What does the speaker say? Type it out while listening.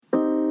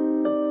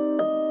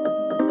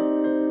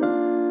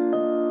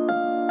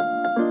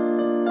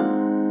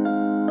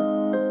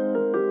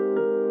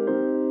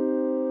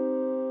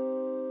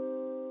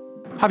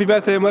Happy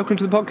birthday and welcome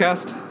to the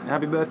podcast.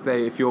 Happy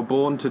birthday if you're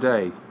born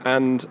today.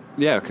 And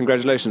yeah,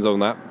 congratulations on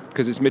that,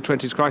 because it's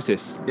mid-20s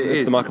crisis. It It's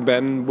is. the Mark and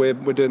Ben. We're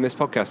doing this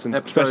podcast, and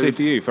Episode- especially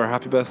for you, for a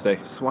happy birthday.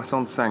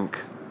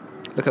 65.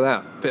 Look at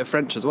that. Bit of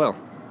French as well.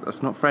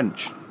 That's not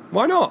French.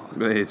 Why not?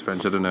 But it is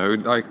French, I don't know.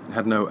 I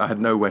had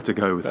nowhere to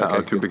go with that Okay,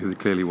 argument cool. because it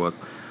clearly was.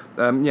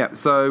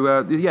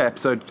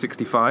 Episode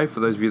 65, for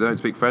those of you that don't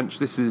speak French.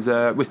 This is,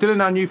 we're still in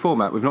our new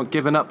format. We've not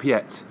given up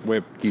yet.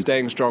 We're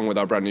staying strong with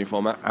our brand new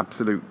format.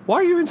 Absolute Why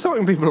are you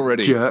insulting people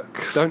already?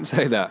 jerks. Don't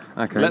say that.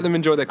 Okay. Let them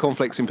enjoy their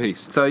cornflakes in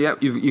peace. So, yeah,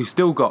 you've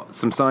still got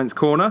some Science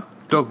Corner,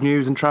 dog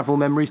news and travel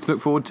memories to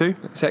look forward to.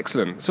 It's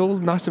excellent. It's all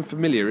nice and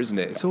familiar, isn't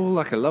it? It's all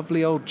like a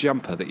lovely old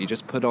jumper that you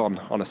just put on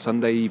a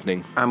Sunday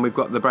evening. And we've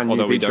got the brand new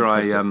Although we feature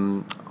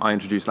don't post I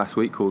introduced last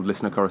week called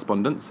Listener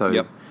Correspondence. So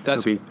Yep.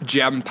 That's it'll be...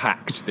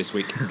 jam-packed this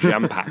week.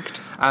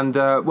 Jam-packed. And,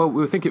 we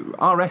were thinking,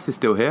 RS is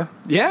still here.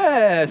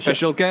 Yeah,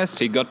 special guest.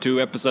 He got 2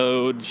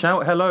 episodes.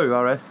 Shout hello,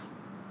 RS.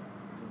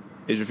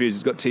 He's refused.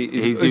 He's got tea.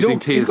 He's using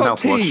tea as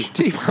mouthwash.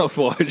 Tea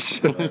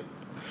mouthwash.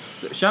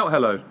 Shout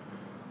hello.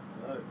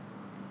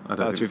 I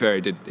don't To be fair,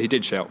 he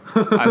did shout.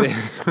 I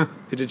think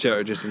he did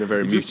shout just in a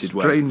very He just muted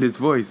way. strained his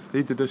voice.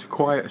 He did a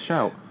quiet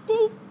shout.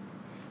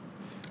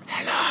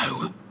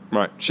 Hello.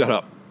 Right, shut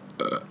up.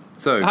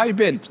 So, How you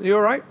been? Are you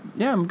all right?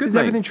 yeah, I'm good, Is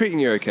mate. everything treating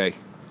you okay?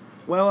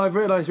 Well, I've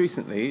realised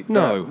recently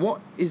No. that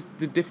what is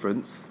the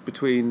difference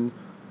between...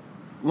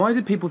 Why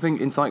did people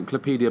think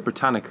Encyclopedia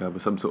Britannica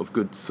was some sort of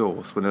good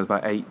source when there's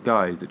about 8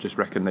 guys that just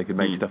reckon they could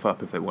make stuff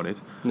up if they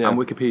wanted, Yeah. and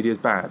Wikipedia's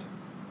bad?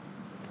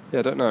 Yeah,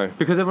 I don't know.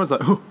 Because everyone's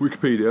like, oh,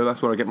 Wikipedia,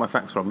 that's where I get my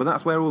facts from. But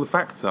that's where all the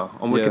facts are,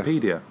 on Yeah.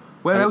 Wikipedia.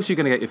 Where else are you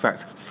going to get your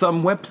facts?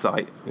 Some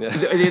website. Yeah.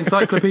 The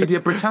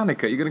Encyclopedia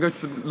Britannica. You're going to go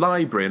to the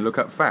library and look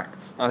up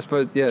facts. I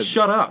suppose, yeah.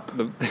 Shut up.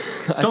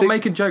 Stop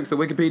making jokes that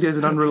Wikipedia is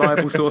an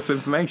unreliable source of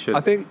information.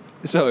 I think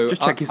so.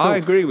 Just check your I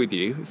source. agree with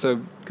you.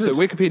 So Good.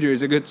 Wikipedia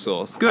is a good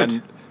source.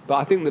 Good. But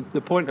I think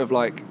the point of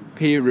like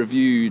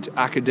peer-reviewed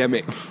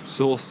academic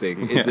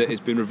sourcing is that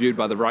it's been reviewed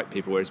by the right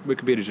people, whereas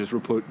Wikipedia is just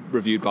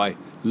reviewed by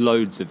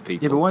loads of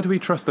people. Yeah, but why do we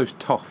trust those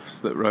toffs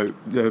that wrote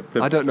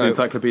I don't know. the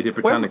Encyclopedia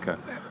Britannica?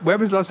 When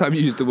was the last time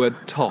you used the word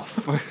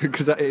toff?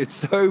 Because it's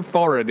so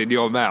foreign in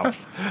your mouth.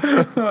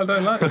 I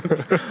don't like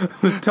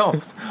the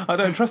toffs. I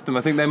don't trust them.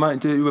 I think they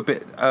might do a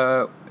bit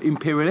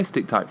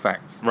imperialistic type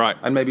facts. Right.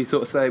 And maybe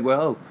sort of say,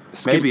 well,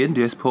 maybe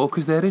India's poor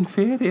because they're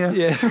inferior.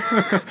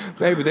 Yeah.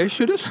 Maybe they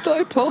should have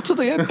stayed part of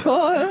the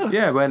empire.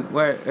 Yeah,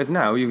 whereas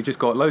now you've just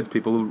got loads of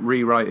people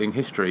rewriting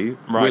history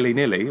Right.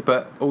 willy-nilly,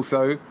 but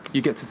also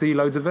you get to see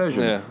loads of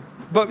versions. Yeah.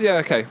 But yeah,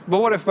 okay.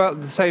 Well, what if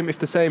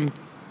the same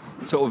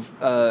sort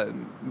of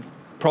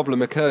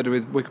problem occurred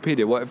with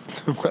Wikipedia? What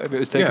if it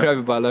was taken Yeah.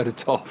 over by a load of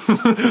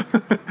toffs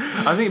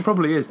I think it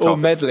probably is or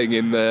toffs. meddling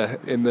in the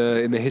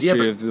history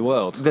but of the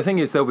world? The thing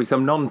is, there'll be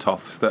some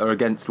non-toffs that are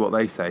against what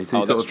they say. So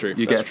you Oh, sort that's of, true.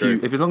 You get That's a few.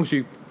 true. If as long as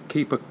you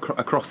keep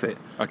across it,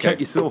 Okay. check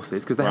your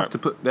sources because they Right.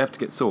 have to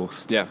get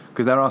sourced. Yeah.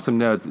 Because there are some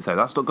nerds that say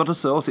that's not got a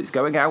source. It's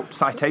going out.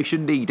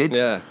 Citation needed.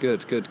 Yeah,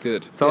 good.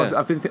 So Yeah.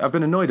 I've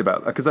been annoyed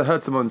about that because I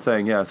heard someone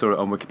saying, yeah, I saw it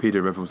on Wikipedia.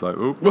 And everyone was like,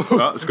 oh,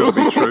 that's got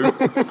to be true.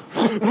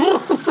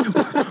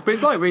 But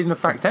it's like reading a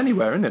fact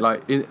anywhere, isn't it?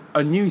 Like in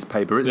a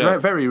newspaper, it's Yeah.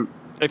 very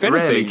If rarely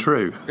anything,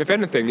 true. If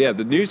anything, yeah,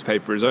 the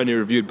newspaper is only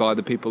reviewed by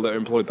the people that are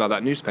employed by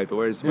that newspaper,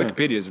 whereas Yeah.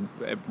 Wikipedia is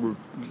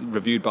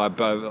reviewed by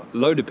a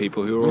load of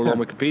people who are all Okay. on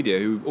Wikipedia,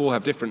 who all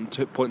have different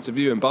points of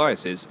view and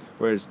biases,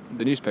 whereas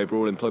the newspaper are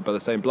all employed by the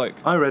same bloke.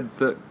 I read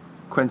that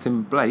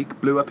Quentin Blake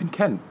blew up in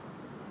Kent.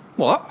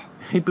 What?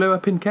 He blew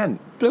up in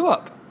Kent. Blew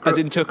up? As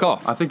in took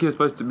off? I think he was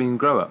supposed to mean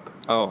grow up.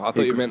 Oh, I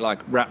thought you meant like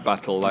rap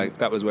battle, like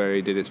that was where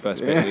he did his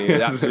first bit. and He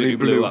Yeah, absolutely he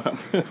blew up.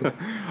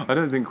 I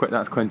don't think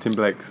that's Quentin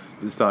Blake's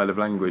style of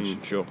language.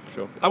 Sure.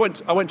 I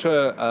went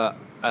to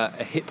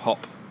a hip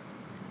hop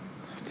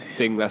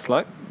thing last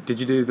night. Did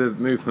you do the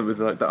movement with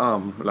like the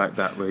arm like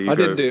that where you I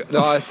go? didn't do.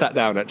 No, I sat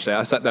down actually.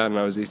 I sat down and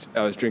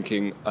I was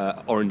drinking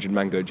orange and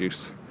mango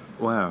juice.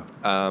 Wow.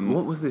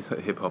 What was this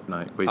hip hop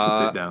night where you could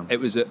sit down? It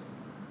was at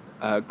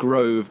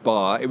Grove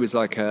Bar. It was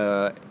like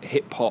a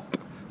hip hop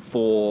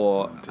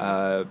for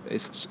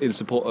it's in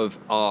support of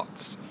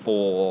arts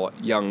for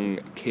young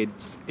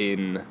kids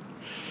in.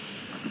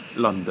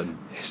 London.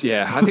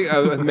 Yeah, I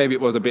think maybe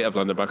it was a bit of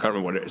London, but I can't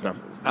remember what it is now.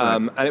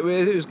 And it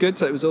was good.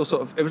 So it was all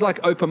sort of. It was like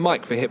open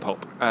mic for hip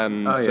hop,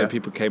 and Oh, so yeah.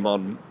 people came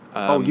on.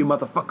 Oh, you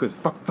motherfuckers!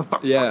 Fuck the fuckers!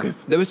 Yeah,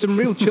 there were some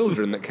real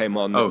children that came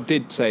on Oh. that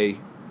did say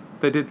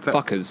They did that.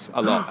 fuckers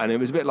a lot, and it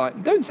was a bit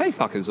like, don't say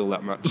fuckers all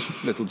that much,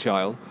 little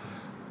child.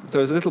 So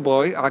as a little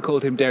boy, I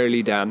called him Derry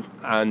Lee Dan,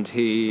 and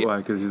he, Why?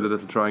 Because he was a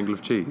little triangle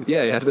of cheese.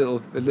 yeah, he had little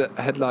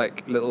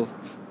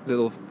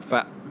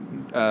fat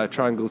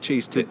triangle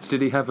cheese tits.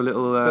 Did he have a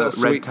little Little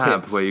sweet red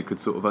tab tits. where you could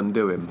sort of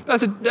undo him?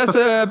 That's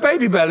a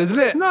baby bell, isn't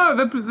it? No,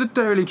 the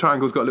Dairy Lee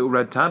triangle's got a little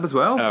red tab as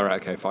well. All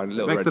right, okay, fine. A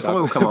little Makes red the tab.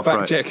 foil come off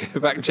Fact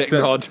right. check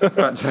nod.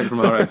 Fact check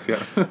from RS,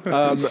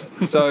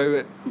 yeah.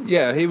 So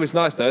yeah, he was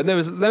nice though, and there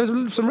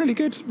was some really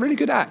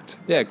good act.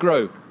 Yeah,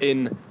 Grow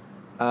in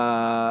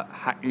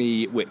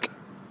Hackney Wick.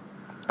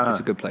 It's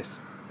a good place.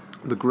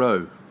 The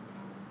Grow.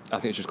 I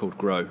think it's just called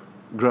Grow.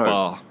 Grove.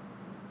 bar.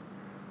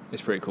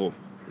 It's pretty cool.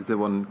 Is there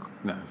one?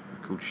 No,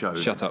 called Show.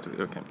 Shut up.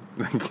 Okay.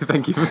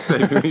 Thank you for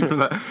saving me from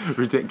that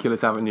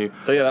ridiculous avenue.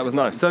 So yeah, that was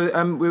nice.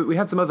 So we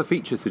had some other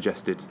features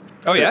suggested.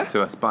 Oh, yeah?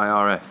 To us by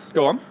RS.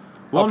 Go on.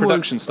 Our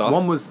production staff.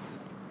 One was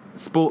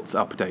sports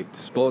update.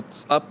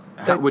 Sports up.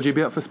 Would you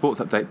be up for sports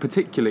update,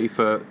 particularly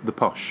for the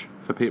posh,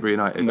 for Peterborough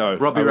United? No,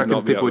 Robbie I would reckons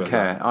not be people up would with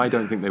care. I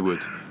don't think they would.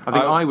 I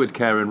think I would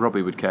care and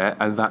Robbie would care,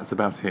 and that's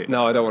about it.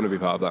 No, I don't want to be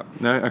part of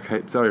that. No?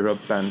 Okay, sorry, Rob,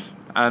 banned.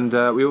 And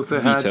we also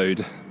Vetoed.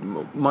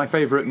 had my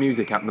favourite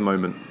music at the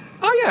moment.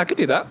 Oh yeah, I could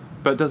do that.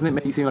 But doesn't it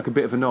make you seem like a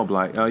bit of a knob?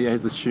 Like, oh yeah,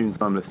 here's the tunes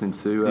I'm listening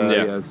to.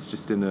 Yeah. It's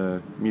just in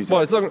a music.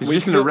 Well, as long- it's we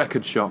just in could a go-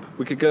 record shop.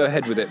 We could go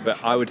ahead with it,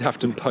 but I would have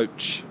to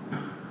poach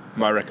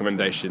my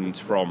recommendations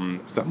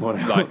from Someone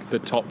else. like the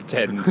top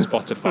 10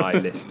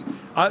 Spotify list.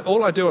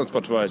 All I do on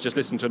Spotify is just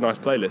listen to a nice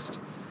playlist,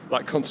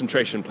 like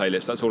concentration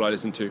playlist. That's all I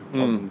listen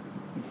to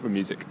for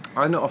music.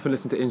 I not often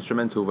listen to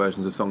instrumental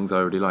versions of songs I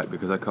already like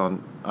because I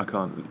can't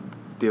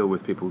deal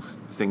with people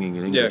singing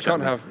in Yeah, English.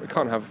 I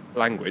can't have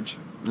language.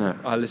 No.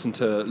 I listen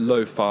to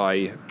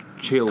lo-fi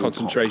Chill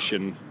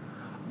concentration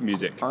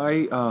music.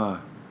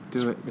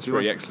 It's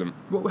pretty excellent.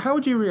 How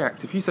would you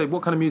react if you say,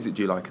 what kind of music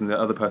do you like, and the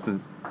other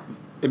person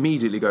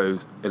immediately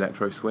goes,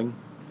 electro swing?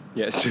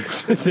 Yeah, it's too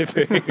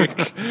specific.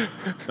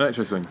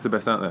 Electro swing, it's the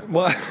best out there.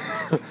 Well,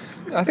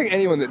 I think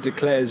anyone that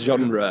declares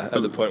genre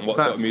at the point, what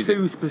sort That's of music?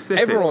 too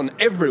specific.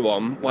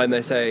 Everyone, when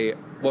they say,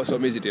 what sort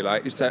of music do you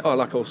like? You say, oh, I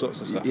like all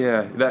sorts of stuff.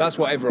 Yeah. That's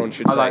what everyone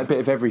should I say. like a bit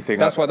of everything.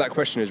 That's why that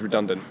question is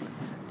redundant.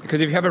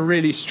 Because if you have a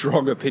really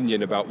strong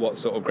opinion about what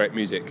sort of great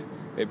music,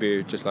 it'd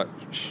be just like,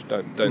 shh,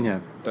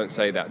 don't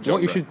say that genre.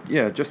 What you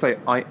should, just say,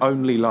 I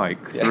only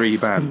like 3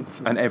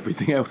 bands, and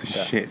everything else is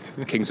shit.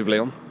 Kings of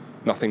Leon,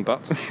 nothing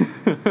but,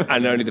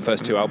 and only the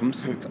first 2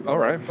 albums. It's, all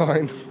right,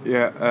 fine.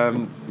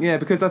 Yeah,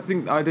 because I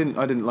think I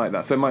didn't like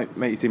that, so it might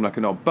make you seem like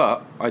a knob.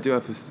 But I do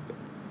have this.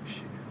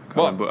 I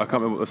can't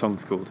remember what the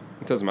song's called.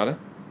 It doesn't matter.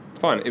 It's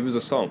fine. It was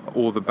a song.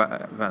 Or the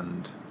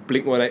band.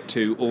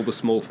 Blink-182, All the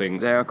Small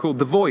Things. They are called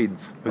The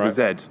Voids with a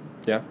Z.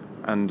 Yeah.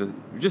 And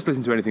just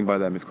listen to anything by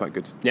them; it's quite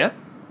good. Yeah.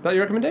 That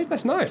your recommendation?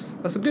 That's nice.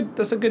 That's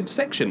a good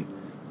section.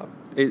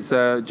 It's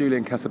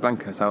Julian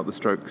Casablancas out the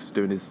Strokes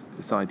doing his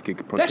side gig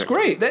project. That's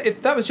great.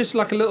 If that was just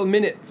like a little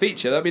minute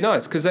feature, that'd be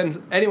nice. Because then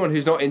anyone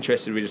who's not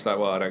interested, we're just like,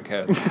 well, I don't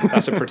care.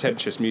 That's a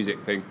pretentious music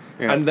thing.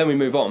 Yeah. And then we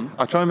move on.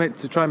 I try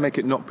and make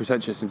it not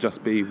pretentious and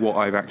just be what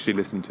I've actually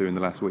listened to in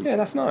the last week. Yeah,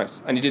 that's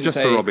nice. And you didn't Just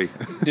say for Robbie.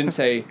 You didn't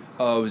say,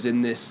 oh, I was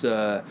in this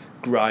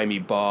grimy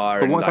bar.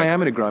 But and what if I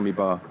am in a grimy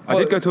bar? I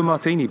did go to a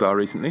martini bar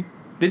recently.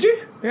 Did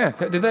you? Yeah.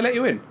 Did they let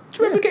you in? Do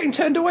you remember getting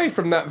turned away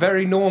from that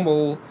very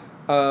normal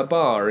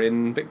bar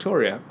in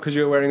Victoria because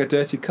you were wearing a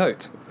dirty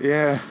coat?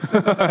 Yeah.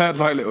 I had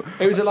like little...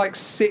 It was at like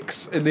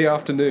 6 in the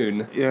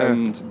afternoon, Yeah.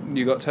 and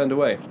you got turned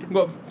away.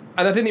 What?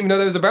 And I didn't even know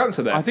there was a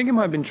bouncer there. I think it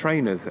might have been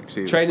trainers,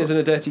 actually. Trainers in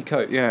a dirty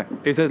coat. Yeah.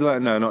 It says,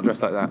 like, no, not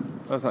dressed like that.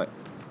 I was like...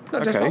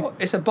 Not just Okay. like,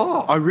 it's a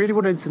bar. I really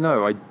wanted to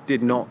know. I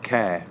did not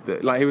care.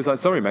 That, like, he was like,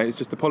 sorry, mate, it's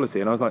just the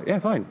policy. And I was like, yeah,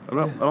 fine. I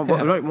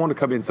don't want to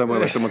come in somewhere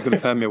where someone's going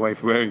to turn me away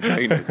for wearing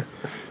trainers.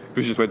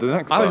 We just went to the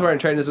next I was bar. wearing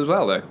trainers as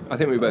well, though. I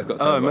think we both got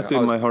turned Oh, away. it must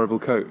have been my horrible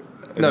coat.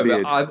 And No,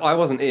 beard. but I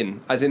wasn't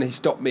in. As in, he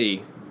stopped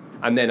me,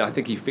 and then I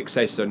think he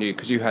fixated on you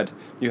because you had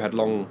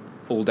long,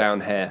 all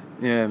down hair.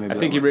 Yeah, maybe I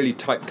think he really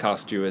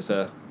typecast you as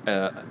a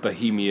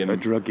bohemian a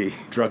druggie.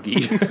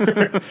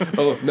 druggie.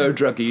 Oh, no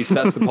druggies.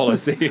 That's the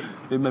policy.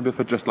 Maybe if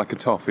I dressed like a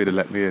toff, he'd have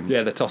let me in.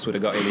 Yeah, the toss would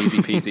have got in easy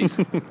peasies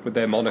with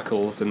their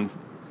monocles and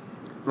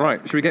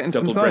Right, should we get into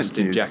some science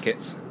double-breasted news?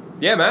 jackets.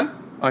 Yeah, man.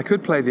 I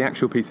could play the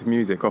actual piece of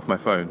music off my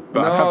phone,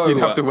 but No. you'd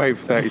have to wait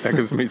for 30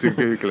 seconds for me to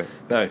Google it.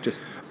 No,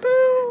 just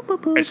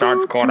It's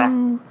Science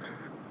Corner.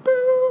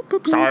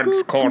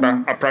 Science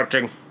Corner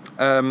approaching.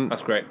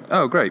 That's great.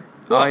 Oh, great.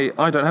 What?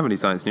 I don't have any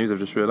science news, I've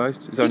just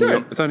realised. It's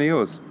don't? it's only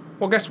yours.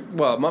 Well,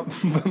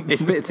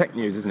 It's a bit of tech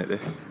news, isn't it,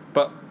 this?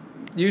 but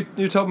you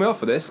told me off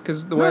for this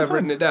because the way it's I've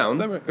written fine. it down.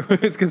 Don't worry.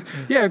 It's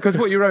because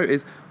what you wrote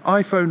is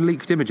iPhone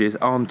leaked images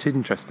aren't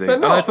interesting. They're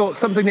And I not. thought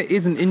something that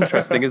isn't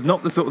interesting is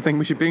not the sort of thing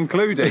we should be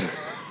including.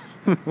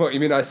 What, you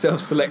mean I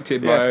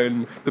self-selected my Yeah.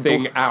 own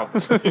thing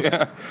out?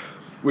 Yeah.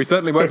 We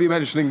certainly won't be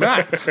mentioning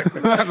that.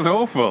 That's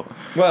awful.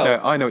 Well- Yeah,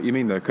 I know what you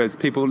mean, though, because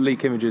people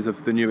leak images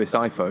of the newest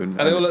iPhone. And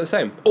they all look the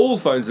same. All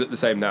phones look the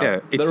same now. yeah,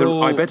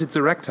 I bet it's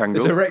a rectangle.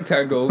 It's a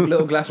rectangle,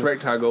 little glass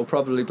rectangle,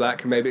 probably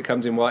black, and maybe it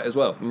comes in white as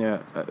well. Yeah,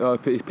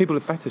 people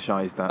have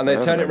fetishised that. And they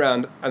haven't turn it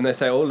round and they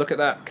say, "Oh, look at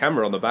that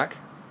camera on the back."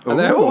 And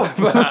they're all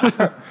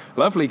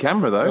Lovely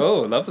camera, though.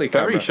 oh, lovely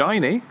camera. Very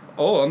shiny.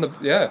 Oh, on the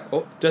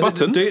Oh, does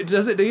Button.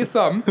 does it do your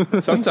thumb?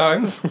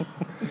 Sometimes.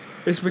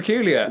 It's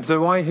peculiar. So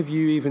why have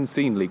you even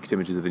seen leaked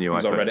images of the new It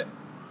was iPhone? on Reddit.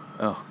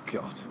 Oh,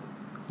 God.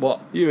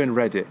 What? You and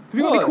Reddit. Have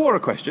you got What? any Quora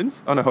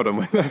questions? Oh, no, hold on.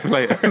 Wait, that's for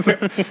later.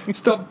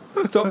 Stop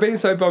being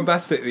so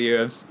bombastic that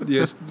you're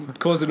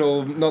causing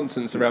all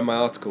nonsense around my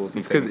articles and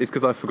It's things.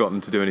 because I've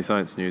forgotten to do any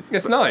science news.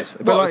 It's nice.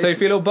 but But like so you it's-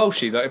 feel all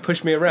bolshy, like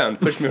push me around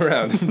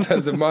in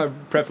terms of my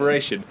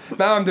preparation.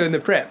 Now I'm doing the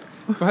prep.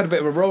 I've had a bit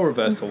of a role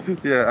reversal.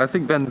 Yeah, I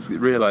think Ben's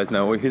realised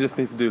now he just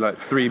needs to do like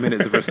 3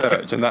 minutes of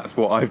research, and that's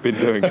what I've been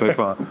doing so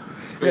far.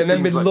 And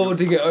then been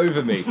lording it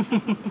over me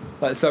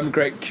like some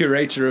great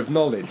curator of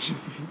knowledge.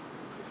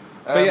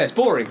 But yeah, it's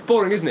boring.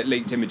 Boring, isn't it,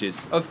 leaked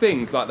images of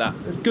things like that?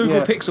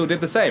 Google Pixel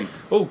did the same.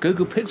 Oh,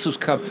 Google Pixel's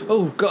come.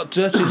 Oh, got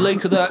a dirty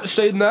leak of that.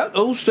 Seen that.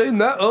 Oh, seen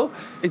that. Oh.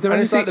 Is there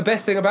and it's anything... like the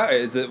best thing about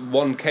it is that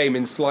one came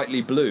in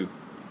slightly blue.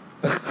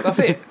 That's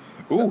it.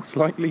 Ooh,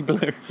 slightly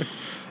blue.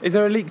 Is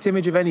there a leaked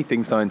image of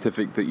anything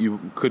scientific that you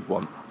could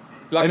want?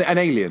 Like an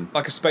alien?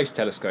 Like a space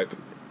telescope.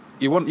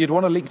 You'd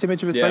want a leaked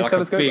image of a space like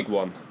telescope? a big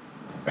one.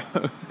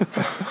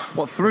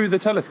 What, through the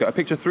telescope? A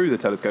picture through the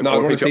telescope? No, I or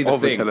a want to picture see the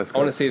of thing. telescope? I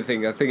want to see the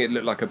thing. I think it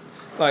looked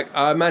like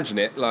I imagine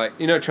it like,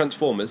 you know,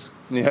 Transformers?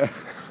 Yeah.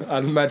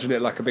 I'd imagine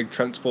it like a big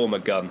Transformer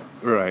gun.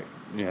 Right.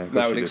 Yeah.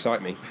 That would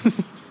excite me.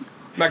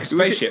 Like a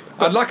spaceship.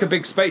 I'd like a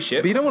big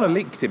spaceship. But you don't want a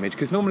leaked image,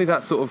 because normally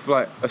that's sort of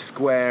like a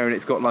square and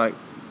it's got like,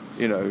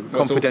 you know,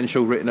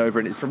 confidential written over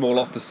it. And it's from all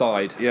off the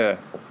side. Yeah.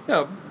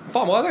 No,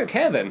 fine. Well, I don't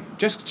care then.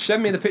 Just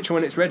send me the picture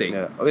when it's ready.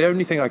 Yeah. The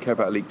only thing I care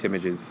about leaked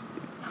images is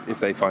if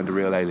they find a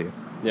real alien.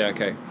 Yeah,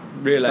 okay.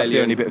 Real That's alien.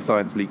 the only bit of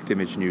science leaked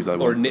image news I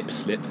want. Or a nip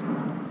slip.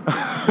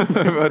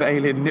 An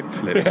alien nip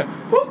slip. Yeah.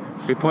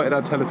 We pointed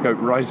our telescope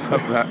right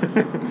up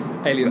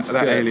that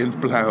alien's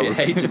blouse.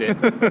 It hated it.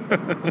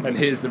 And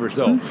here's the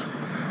result.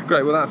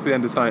 Great, well that's the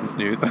end of science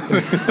news. That's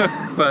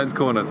Science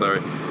Corner,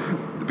 sorry.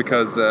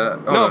 Because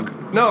I've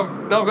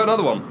got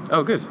another one.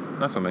 Oh good.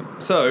 Nice one, mate.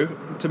 So,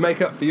 to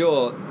make up for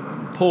your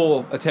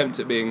poor attempt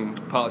at being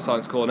part of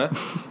Science Corner,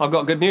 I've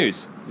got good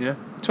news. Yeah.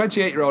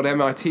 28-year-old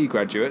MIT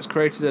graduate's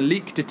created a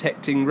leak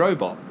detecting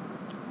robot.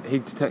 He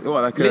detect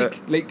what, like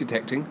leak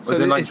detecting. Was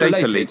it like it's data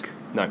related. leak?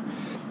 No.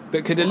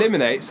 That could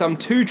eliminate some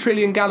 2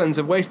 trillion gallons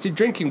of wasted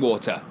drinking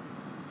water.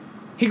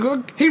 He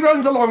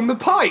runs along the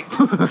pipe.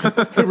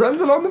 He runs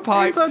along the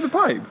pipe. Inside the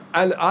pipe.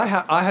 And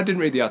I didn't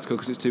read the article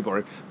because it's too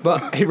boring.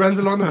 But he runs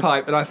along the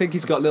pipe, and I think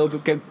he's got a little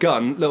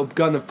gun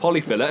of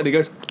polyfiller, and he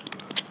goes,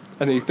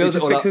 and he fills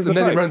it all up, and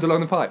then he runs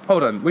along the pipe.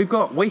 Hold on,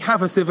 we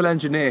have a civil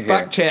engineer here.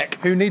 Fact check.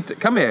 Who needs to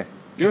come here?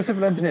 You're a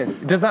civil engineer.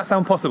 Does that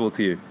sound possible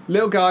to you?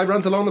 Little guy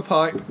runs along the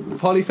pipe,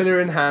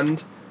 polyfiller in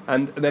hand,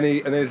 and then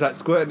he's like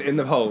squirting in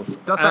the holes.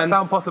 Does that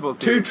sound possible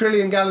to you? 2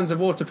 trillion gallons of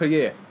water per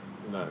year.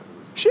 No.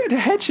 Shit, a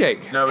head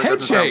shake. No, it head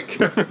doesn't shake.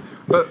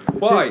 But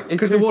why?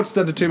 Because the water's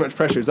under too much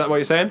pressure. Is that what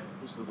you're saying?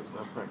 It just doesn't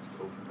sound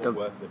practical or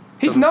worth it.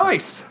 He's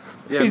nice.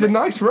 Yeah, he's a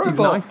nice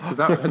robot. He's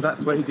nice. Is that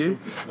what he do?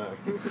 No.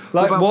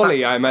 Like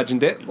Wally, I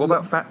imagined it. What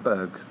about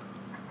fatbergs?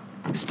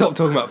 Stop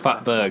talking about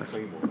fatbergs.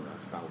 Clean water,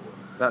 that's foul water.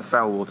 That's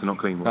foul water, not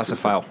clean water. That's a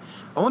foul.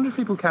 I wonder if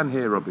people can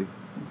hear Robbie.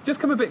 Just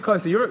come a bit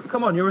closer.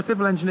 Come on, you're a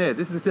civil engineer.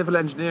 This is a civil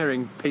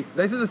engineering piece.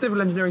 This is a civil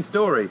engineering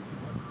story.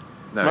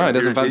 No, Right,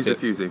 doesn't he's fancy it.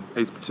 refusing.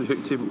 He's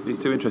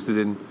too interested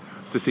in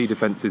the sea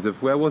defences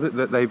of where was it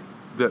that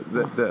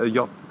a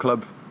yacht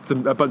club,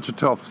 a bunch of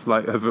toffs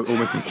have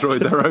almost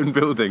destroyed their own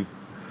building.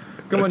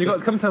 Come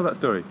on, come tell that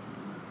story.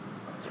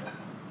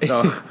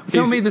 No,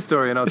 tell me the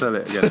story and I'll tell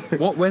it again.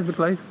 Where's the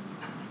place?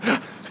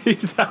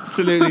 He's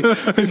absolutely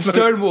been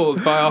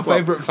stonewalled by our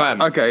favourite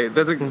fan. Okay,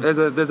 there's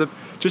a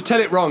Just tell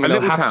it wrong a and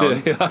little he'll have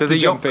town. to There's a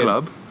yacht jump in.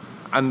 club,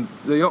 and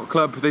the yacht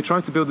club, they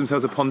tried to build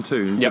themselves a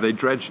pontoon, so Yep. they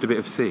dredged a bit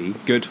of sea.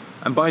 Good.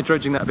 And by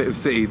dredging that bit of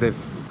sea, they've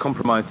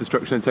compromised the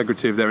structural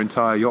integrity of their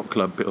entire yacht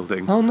club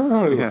building. Oh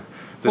no. Yeah.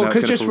 So Well, now it's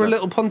because gonna just fall for a down.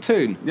 little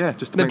pontoon. Yeah,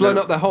 just to They've make blown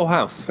their- up their whole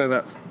house. So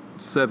that's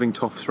serving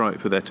toffs right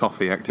for their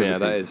toffee Yeah, activities.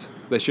 that is.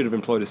 They should have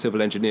employed a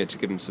civil engineer to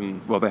give them some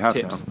Well, they have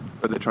tips. now,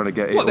 but they're trying to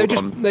get it. What, they're all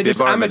just on they're the just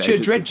Environment amateur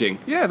Agency. dredging.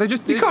 Yeah, they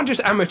just You can't just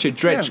amateur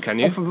dredge, yeah, can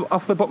you?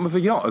 off the bottom of a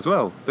yacht as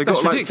well. They got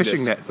That's like ridiculous.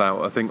 fishing nets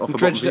out, I think, off the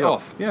Dredged bottom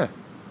of the it yacht. off.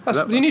 Yeah.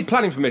 That's, you need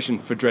planning permission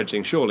for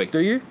dredging, surely. Do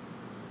you?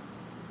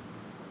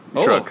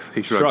 Oh, Shrugs.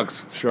 He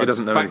shrugs. He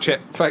doesn't know anything.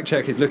 Fact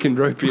check is looking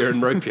ropier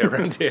and ropier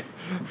around here.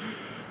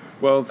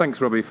 Well, thanks,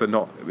 Robbie, for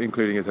not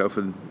including yourself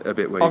in a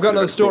bit where I've got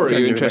another story. Are you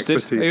genuine interested?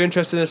 expertise. Are you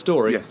interested in a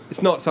story? Yes.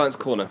 It's not Science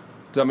Corner.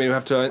 Does that mean we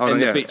have to Oh,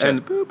 end yeah. the feature?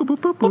 End. Boop, boop,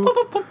 boop,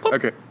 boop, boop.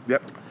 Okay.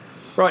 Yep.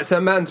 Right, so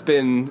a man's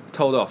been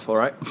told off, all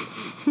right?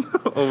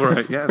 All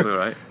right. Yeah, that's all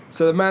right.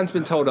 So the man's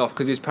been told off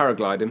because he's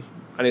paragliding,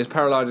 and he was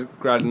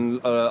paragliding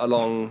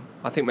along,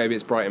 I think maybe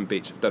it's Brighton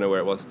Beach, don't know where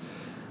it was.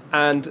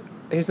 And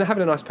he's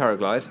having a nice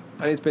paraglide,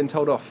 and he's been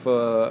told off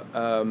for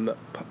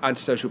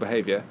antisocial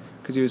behaviour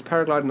because he was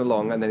paragliding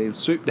along, and then he would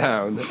swoop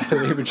down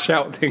and he would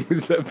shout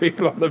things at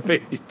people on the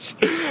beach.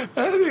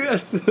 I think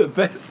that's the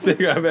best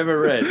thing I've ever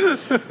read.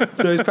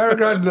 So he's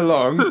paragliding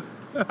along,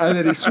 and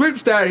then he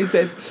swoops down and he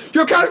says,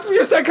 "Your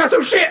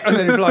sandcastle shit!" And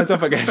then he flies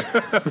off again.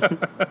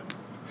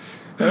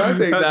 And I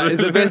think that is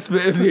the best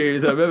bit of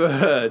news I've ever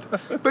heard.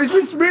 But he's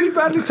been really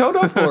badly told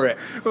off for it.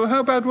 Well,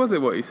 how bad was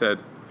it, what he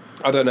said?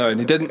 I don't know, and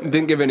he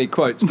didn't give any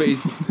quotes, but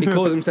he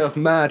calls himself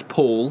Mad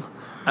Paul,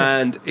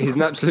 and he's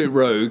an absolute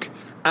rogue,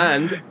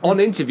 And on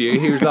interview,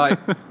 he was like,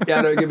 "Yeah,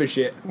 I don't give a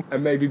shit,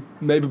 and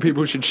maybe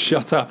people should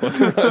shut up." Or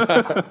something like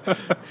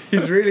that.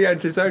 He's really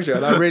antisocial,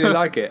 and I really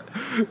like it.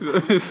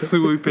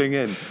 Swooping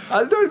in.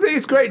 I don't think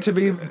it's great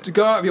to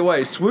go out of your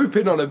way, swoop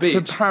in on a beach,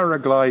 To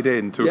paraglide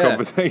into a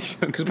conversation.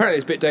 because apparently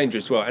it's a bit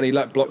dangerous as well. And he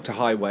like blocked a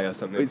highway or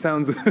something. It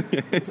sounds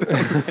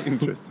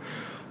dangerous.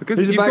 Because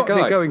He's a you've bad got to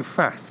guy. be going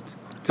fast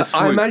to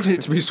swoop. I imagine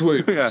it to be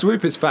swoop. Yeah.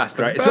 Swoop is fast,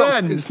 right?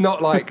 Ben! It's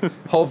not like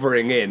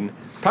hovering in.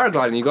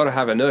 Paragliding, you've got to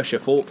have inertia,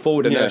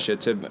 forward inertia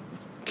to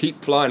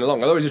keep flying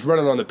along. Otherwise, just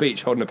running on the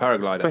beach holding a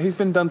paraglider. But he's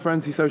been done for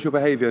antisocial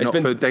behaviour, not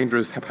been- for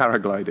dangerous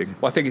paragliding.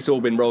 Well, I think it's all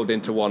been rolled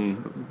into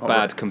one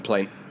bad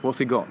complaint. What's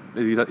he got?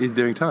 He's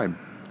doing time.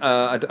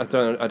 I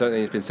don't think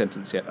he's been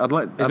sentenced yet. I'd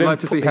like been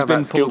to see he's how been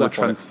that skill pulled would up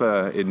on it.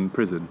 transfer in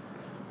prison.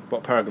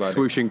 What paragliding?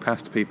 Swooshing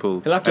past people.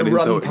 He'll have to and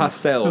run insulting. past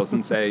cells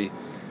and say,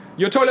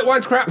 "Your toilet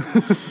wine's crap."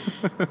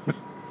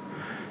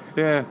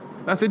 Yeah,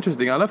 that's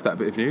interesting. I love that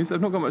bit of news.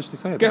 I've not got much to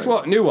say about Guess it.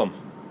 what? New one.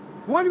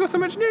 Why have you got so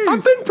much news?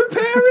 I've been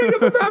preparing.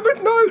 I'm a man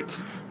with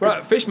notes.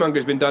 Right,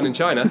 fishmonger's been done in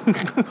China.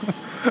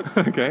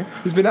 Okay.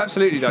 He's been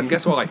absolutely done.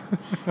 Guess why?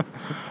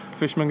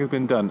 Fishmonger's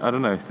been done. I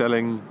don't know,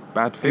 selling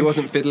bad fish. He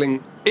wasn't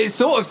fiddling. It's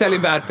sort of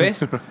selling bad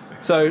fish.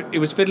 So he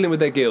was fiddling with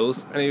their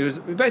gills, and he was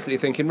basically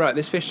thinking, right,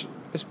 this fish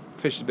is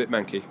a bit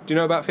manky. Do you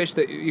know about fish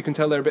that you can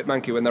tell they're a bit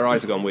manky when their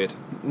eyes are gone weird?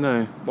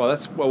 No. Well,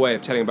 that's a way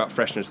of telling about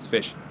freshness of the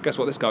fish. Guess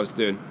what this guy was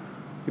doing?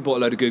 He bought a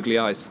load of googly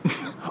eyes,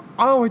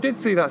 Oh, I did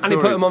see that and story.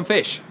 he put them on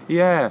fish.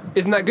 Yeah,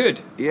 Isn't that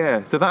good?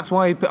 yeah. So that's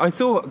why I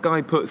saw a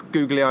guy puts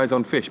googly eyes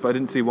on fish, but I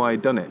didn't see why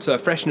he'd done it. So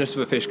freshness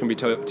of a fish can be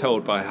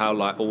told by how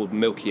like all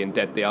milky and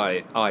dead the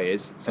eye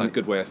is. It's a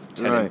good way of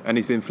telling. Right, and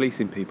he's been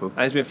fleecing people.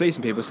 And he's been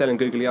fleecing people selling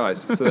googly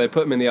eyes. So they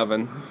put them in the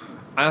oven.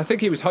 And I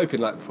think he was hoping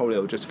like probably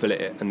they'll just fillet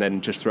it and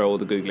then just throw all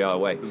the googly eye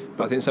away.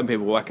 But I think some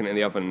people were whacking it in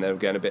the oven and they were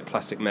getting a bit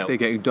plastic melt. They're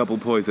getting double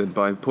poisoned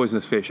by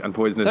poisonous fish and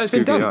poisonous So it's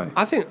been googly done.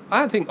 eye.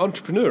 I think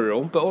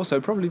entrepreneurial, but also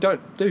probably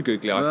don't do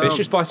googly eye Well- fish.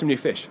 Just buy some new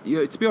fish.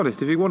 Yeah, to be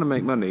honest, if you want to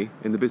make money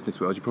in the business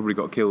world, you probably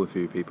got to kill a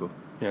few people.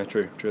 Yeah,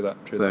 true that.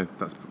 So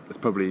that's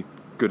probably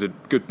good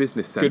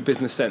business sense. Good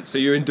business sense. So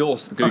you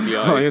endorse the googly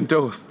I eye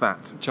endorse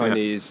that.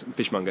 Chinese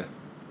fishmonger.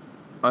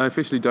 Yeah. I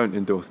officially don't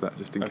endorse that,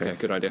 just in Okay,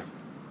 case. good idea.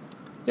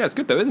 Yeah, it's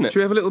good though, isn't it? Should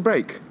we have a little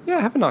break? Yeah,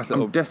 have a nice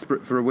little. I'm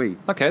desperate for a wee.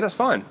 Okay, that's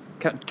fine.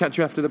 Catch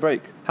you after the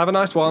break. Have a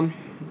nice one.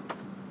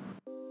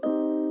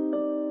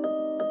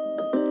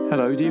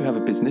 Hello, do you have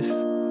a business?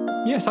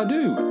 Yes, I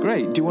do.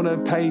 Great. Do you want to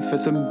pay for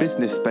some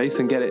business space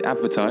and get it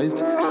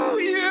advertised? Oh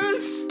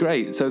yes.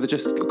 Great. So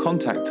just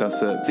contact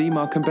us at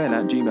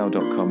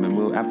themarkandben@gmail.com and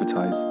we'll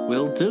advertise.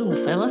 Will do,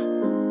 fella.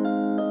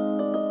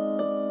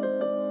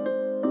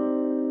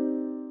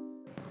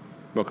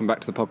 Welcome back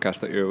to the podcast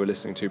that you were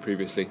listening to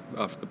previously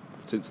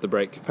since the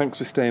break. Thanks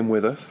for staying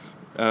with us.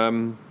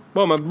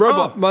 Well, my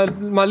robot,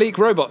 my leak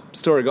robot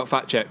story got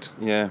fact checked.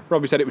 Yeah.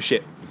 Robbie said it was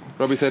shit.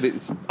 Robbie said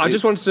it's... I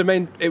just wanted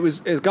to it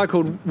was a guy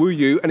called Wu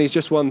Yu, and he's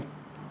just won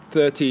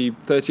 30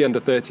 under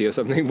 30 or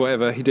something,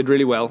 whatever. He did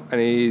really well,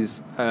 and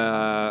he's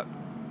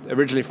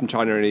originally from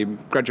China, and he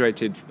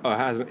graduated,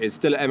 is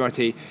still at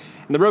MIT.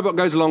 And the robot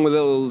goes along with a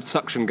little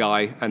suction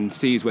guy and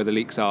sees where the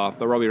leaks are,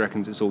 but Robbie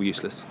reckons it's all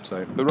useless.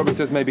 So, But Robbie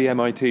says maybe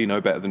MIT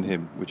know better than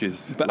him, which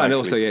is and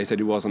also, yeah, he said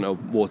he wasn't a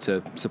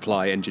water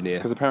supply engineer.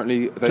 Because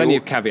apparently... Plenty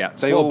of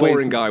caveats. they What a always-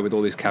 boring guy with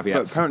all these But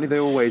caveats. apparently they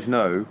always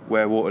know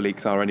where water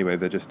leaks are anyway,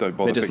 they just don't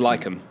bother They just fixing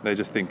like them. 'em. They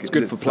just think it's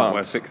good for not worth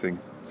plants. fixing.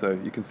 So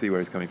you can see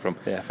where he's coming from.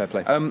 Yeah, fair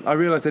play. I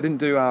realised I didn't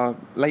do our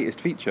latest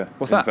feature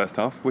What's in that? the first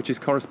half, which is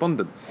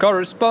correspondence.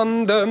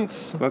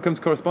 Correspondence. Welcome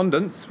to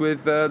correspondence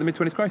with the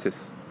Mid-20s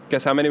Crisis.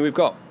 Guess how many we've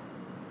got?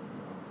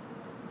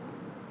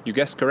 You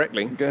guessed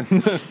correctly.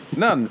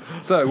 None.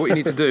 So what you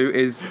need to do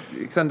is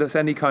send us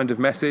any kind of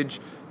message,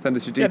 send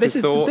us your deepest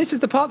thoughts. this is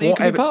the part that you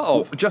can be part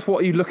of. Just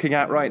what are you looking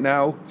at right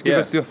now? Give Yeah.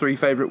 us your 3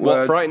 favourite What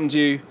words. frightens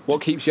you? What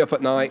keeps you up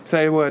at night?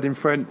 Say a word in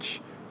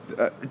French.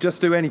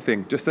 Just do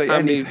anything. Just say How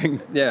many-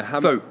 anything. yeah,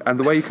 So, and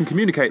the way you can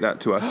communicate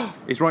that to us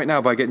is right now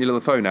by getting your little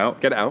phone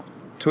out, Get it out.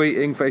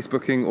 tweeting,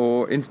 Facebooking,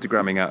 or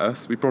Instagramming at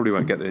us. We probably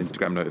won't get the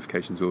Instagram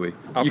notifications, will we?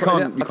 I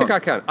think I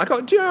can.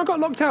 Do you know I got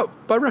locked out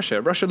by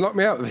Russia? Russia locked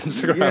me out of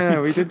Instagram.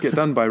 Yeah, we did get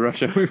done by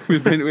Russia.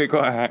 We're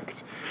quite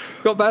hacked.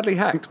 Got badly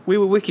hacked. We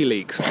were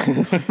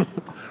WikiLeaks.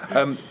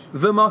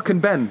 The Mark and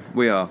Ben,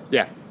 we are.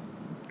 Yeah.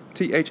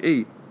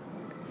 THE.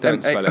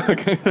 Don't spell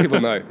it.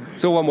 People know.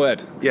 It's all one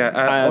word. Yeah,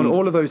 on And-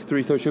 all of those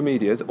 3 social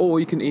medias, or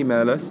you can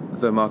email us,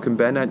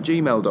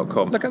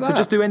 themarkandben@gmail.com. Look at So that.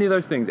 just do any of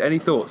those things. Any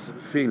thoughts,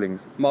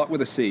 feelings? Mark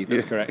with a C.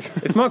 That's Yeah. correct.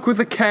 It's Mark with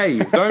a K.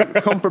 Don't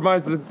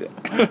compromise the...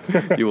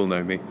 You all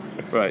know me.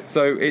 Right,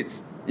 so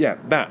it's... Yeah,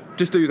 that.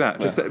 Just do that.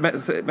 Just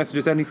message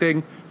us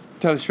anything.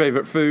 Tell us your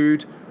favourite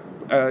food.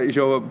 Is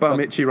your bum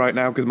itchy right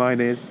now? Because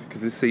mine is.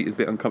 Because this seat is a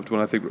bit uncomfortable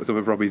and I think some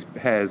of Robbie's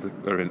hairs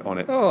are on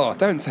it. Oh,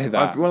 don't say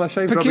that. I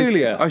shaved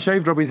Peculiar. I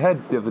shaved Robbie's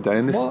head the other day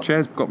and this What?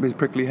 chair's got his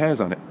prickly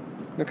hairs on it.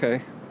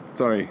 Okay.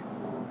 Sorry.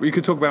 We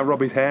could talk about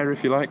Robbie's hair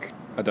if you like.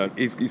 I don't.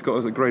 He's got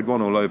us at grade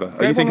 1 all over. Are you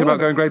Grade thinking one about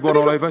going grade 1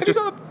 all over?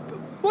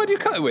 Why do you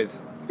cut it with?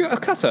 You A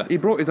cutter. He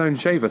brought his own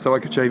shaver so I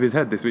could shave his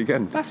head this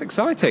weekend. That's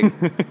exciting.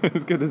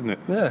 It's good, isn't it?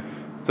 Yeah.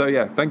 So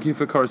yeah, thank you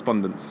for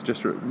correspondence.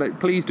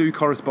 Please do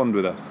correspond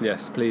with us.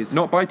 Yes, please.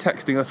 Not by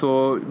texting us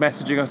or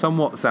messaging us on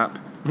WhatsApp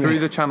through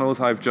the channels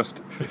I've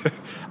just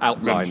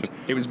Outlined.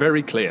 It was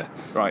very clear.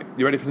 Right.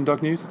 You ready for some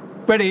dog news?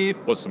 Ready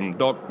for some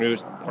dog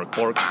news. Pork,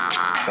 pork.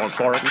 Pork,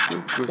 pork.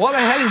 What the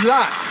hell is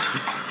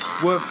that?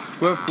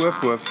 Woof, woof,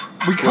 woof,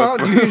 woof. We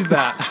can't use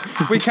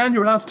that. We can.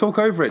 You're allowed to talk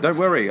over it. Don't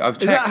worry. I've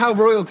checked. Is that how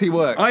royalty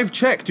works? I've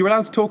checked. You're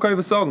allowed to talk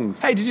over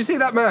songs. Hey, did you see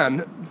that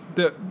man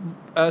that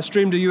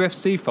streamed a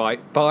UFC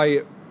fight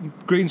by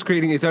green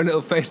screening his own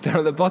little face down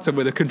at the bottom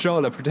with a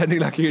controller, pretending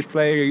like he was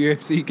playing a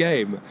UFC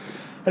game?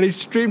 And he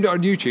streamed it on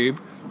YouTube.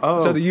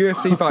 Oh. So the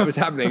UFC fight was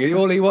happening, and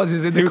all he was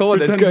in the was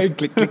corner pretending. going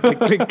click, click,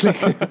 click, click,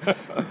 click.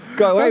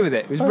 Got away with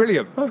it. It was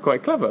brilliant. That's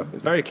quite clever.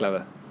 It's very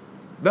clever.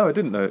 No, I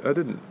didn't know. I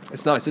didn't.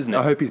 It's nice, isn't it?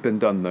 I hope he's been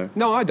done though.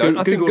 No, I don't.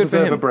 I think Google good for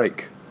deserve him. a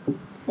break.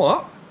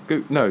 What?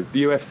 No,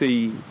 the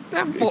UFC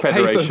What,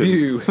 Federation.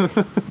 pay-per-view?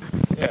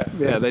 Yeah.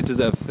 Yeah, they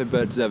deserve a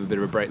bit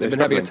of a break. They've They're been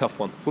having a struggling. tough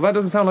one. Well, that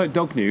doesn't sound like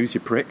dog news, you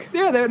prick.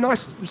 Yeah, they're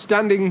nice,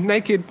 standing,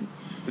 naked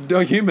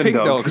Human pink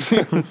dogs.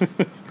 dogs.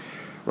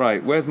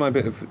 Right, where's my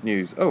bit of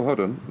news? Oh, hold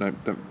on. No,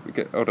 don't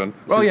get. Hold on.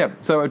 Oh yeah,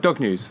 so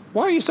dog news.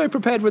 Why are you so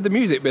prepared with the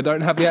music but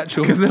don't have the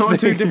actual... Because there are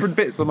two things? different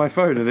bits on my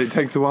phone, and it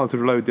takes a while to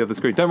load the other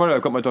screen. Don't worry,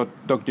 I've got my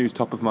dog news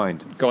top of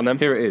mind. Go on then.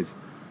 Here it is.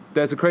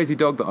 There's a crazy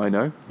dog that I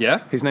know.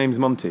 Yeah? His name's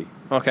Monty.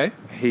 Okay.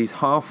 He's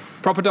half.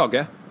 Proper dog,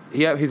 yeah?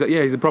 He's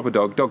a proper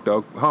dog,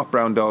 half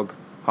brown dog,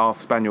 half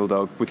spaniel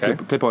dog with Okay.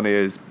 clip-on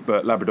ears,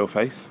 but Labrador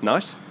face.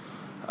 Nice.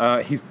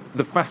 He's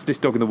the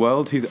fastest dog in the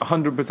world. He's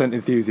 100%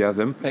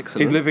 enthusiasm.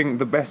 Excellent. He's living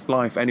the best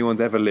life anyone's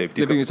ever lived.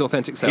 Living his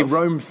authentic He self.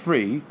 roams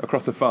free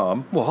across a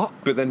farm. What?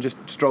 But then just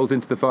strolls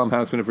into the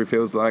farmhouse whenever he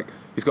feels like.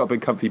 He's got a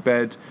big comfy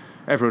bed.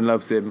 Everyone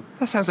loves him.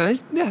 That sounds... Yeah,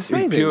 that's He's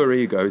amazing. pure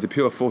ego. He's a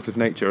pure force of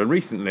nature. And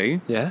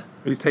recently, Yeah?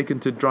 he's taken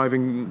to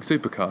driving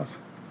supercars.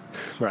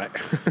 Right.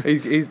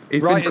 He's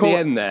Right been at caught, the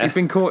end there. He's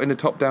been caught in a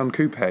top-down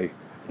coupe.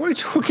 What are you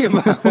talking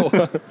about?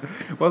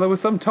 Well, there was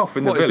some toff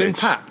in the What, it's been village.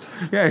 papped?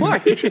 Yeah, Why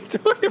are you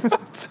talking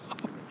about...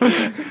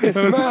 It's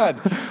was- mad.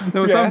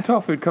 There was Yeah. some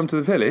toff who'd come to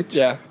the village.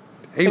 Yeah.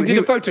 And did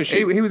a photo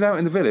shoot. He was out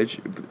in the village.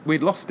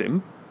 We'd lost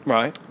him.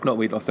 Right. Not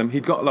we'd lost him.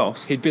 He'd got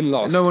lost. He'd been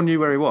lost. No one knew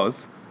where he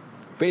was.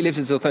 But he lives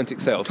his authentic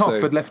self, Toff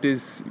so... had left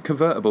his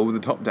convertible with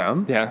the top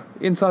down. Yeah.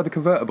 Inside the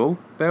convertible,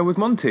 there was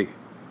Monty,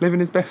 living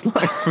his best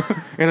life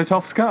in a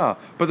Toff's car.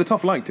 But the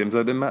Toff liked him, so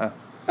it didn't matter.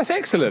 That's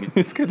excellent.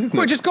 It's good, isn't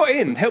Well, it? he just got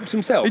in, helped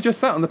himself. He just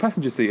sat on the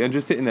passenger seat and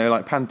just sitting there,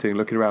 like panting,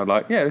 looking around,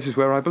 like, yeah, this is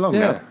where I belong Yeah.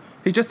 now.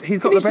 He's got He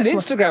the needs best an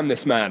life. Instagram,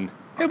 this man.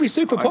 He'll be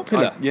super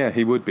popular. Yeah,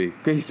 he would be.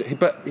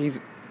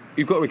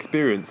 You've got to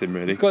experience him,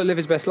 really. He's got to live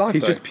his best life,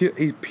 He's though. just pure.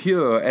 He's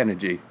pure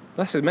energy.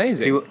 That's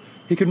amazing.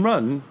 He can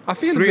run I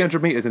feel a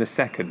 300 meters in a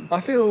second. I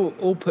feel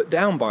all put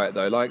down by it,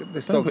 though. Like,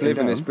 this Don't dog's put him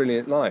living this down.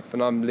 brilliant life,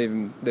 and I'm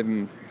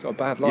living sort of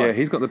bad life. Yeah,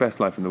 he's got the best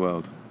life in the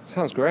world.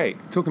 Sounds great.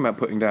 Talking about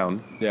putting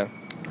down. Yeah.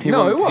 He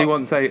once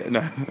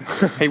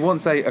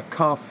a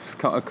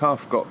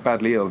calf got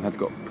badly ill and had to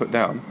got put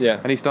down. Yeah.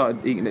 And he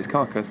started eating its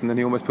carcass, and then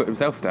he almost put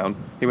himself down.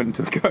 He went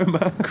into a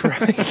coma.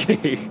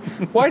 Crikey.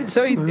 Why?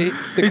 So the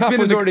He's calf been in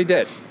was the- already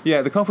dead.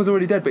 Yeah, the calf was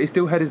already dead, but he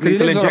still had his He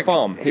lethal lives on a injection.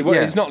 farm.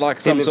 He's not like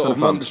He some lives sort on of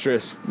a farm.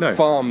 monstrous No.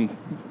 farm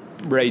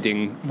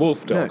raiding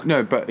wolf dog.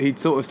 No, but he'd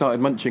sort of started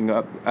munching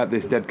up at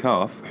this dead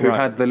calf who Right.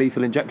 had the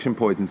lethal injection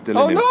poison still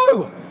Oh in him.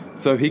 no!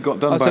 So he got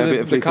done by So a bit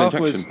of the lethal calf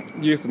injection.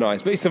 was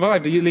euthanized, but he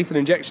survived a lethal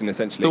injection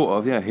essentially. Sort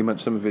of, yeah. He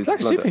munched some of his He's like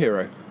a blood.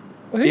 superhero.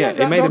 Well, who Yeah, let it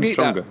that made dog him eat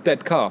stronger. that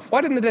dead calf?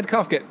 Why didn't the dead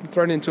calf get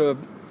thrown into a...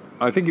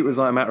 I think it was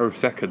like a matter of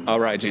seconds. Oh,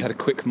 right, just had a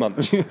quick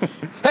munch.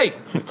 Hey!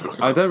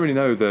 I don't really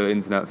know the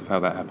ins and outs of how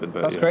that happened,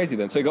 but That's yeah. crazy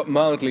then. So he got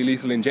mildly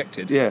lethal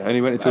injected. Yeah, and he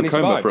went into And a he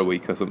coma survived. for a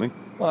week or something.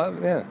 Well,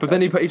 yeah. But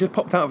then he just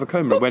popped out of a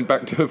coma and went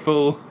back to a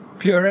full.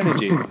 Pure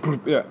energy.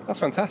 Yeah, That's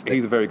fantastic.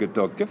 he's a very good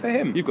dog. Good for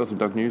him. You've got some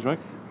dog news, right?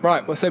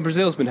 Right, well, so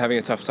Brazil's been having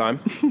a tough time.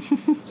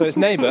 So its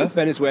neighbour,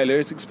 Venezuela,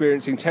 is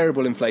experiencing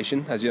terrible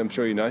inflation, as I'm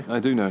sure you know. I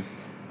do know.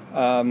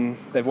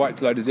 They've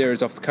wiped a load of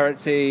zeros off the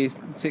currency,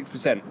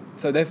 6%.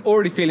 So they're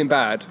already feeling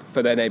bad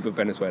for their neighbour,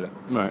 Venezuela.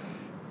 Right.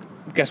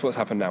 Guess what's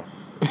happened now?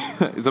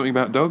 Something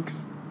about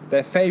dogs?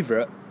 Their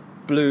favourite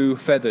blue,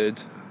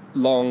 feathered,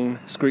 long,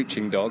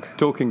 screeching dog.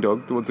 Talking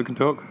dog, the ones that can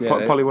talk?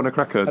 Yeah, Polly want a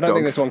cracker I don't dogs.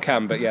 think this one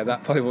can, but yeah,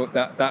 that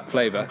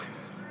flavour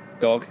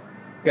dog.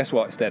 Guess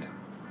what? It's dead.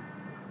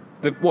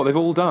 What, they've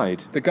all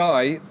died? The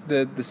guy,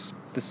 the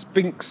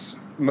Sphinx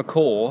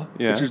macaw,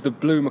 Yeah. which is the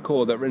blue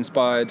macaw that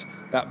inspired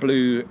that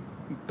blue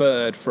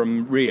bird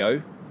from Rio.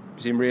 You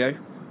seen Rio?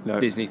 No.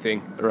 Disney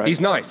thing. Right.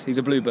 He's nice. He's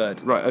a blue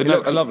bird. Right, He it looks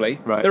looks- lovely.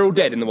 right. They're all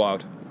dead in the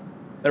wild.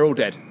 They're all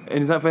dead.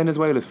 And is that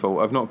Venezuela's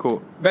fault? I've not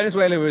caught...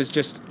 Venezuela was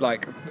just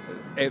like...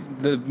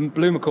 the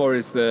blue macaw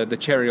is the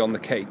cherry on the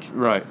cake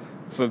Right.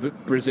 for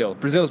Brazil.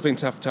 Brazil's been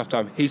tough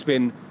time. He's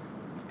been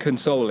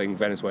consoling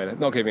Venezuela,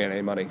 not giving it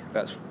any money.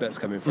 That's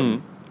coming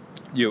from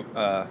you.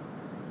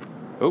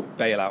 Oh,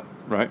 Bailout.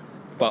 right.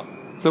 But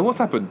So what's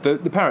happened? The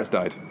parrots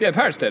died. yeah,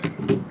 parrot's dead.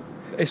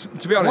 It's,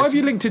 to be Why honest, have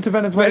you linked it to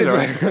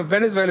Venezuela?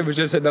 Venezuela was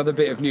just another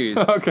bit of news.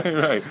 Okay,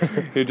 right.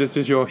 It just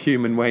is your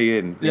human way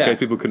in Yeah. case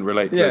people couldn't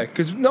relate to Yeah, it.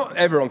 because not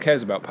everyone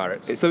cares about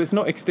parrots. So it's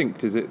not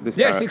extinct, is it? This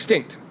Yeah, parrot? it's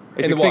extinct.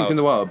 It's in extinct the wild. in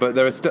the wild, but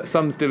there are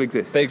some still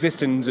exist. They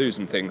exist in zoos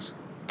and things.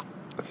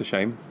 That's a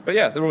shame. But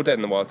yeah, they're all dead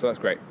in the wild, so that's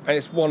great. And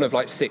it's one of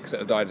like 6 that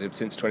have died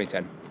since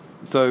 2010.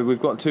 So we've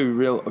got 2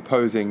 real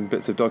opposing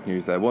bits of dog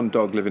news there. One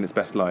dog living its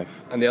best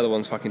life. And the other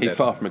one's fucking He's dead.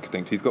 far from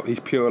extinct. He's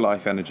pure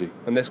life energy.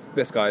 And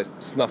this guy's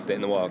snuffed it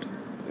in the wild.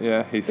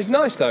 Yeah, He's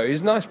nice though.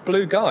 He's a nice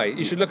blue guy.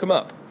 You should look him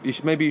up.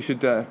 Maybe you should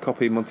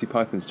copy Monty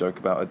Python's joke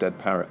about a dead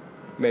parrot.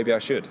 Maybe I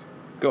should.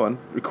 Go on,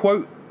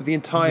 quote the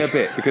entire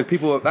bit because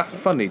that's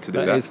funny to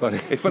do. That is funny.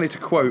 It's funny to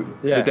quote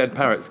Yeah. the dead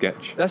parrot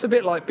sketch. That's a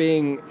bit like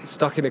being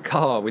stuck in a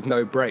car with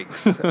no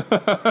brakes.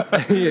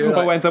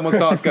 Or when someone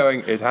starts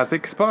going, it has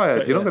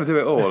expired. You're not going to do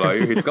it all, are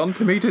you? It's gone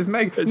to meet his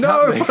mate.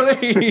 No,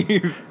 happening.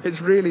 please.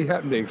 It's really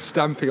happening.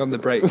 Stamping on the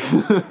brake.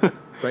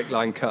 Brake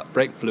line cut.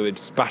 Brake fluid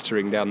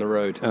spattering down the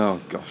road. Oh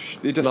gosh,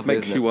 it just Lovely,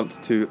 makes isn't you it?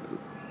 want to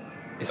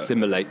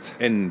Assimilate.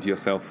 end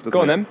yourself, doesn't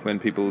Go on, it? then. When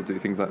people do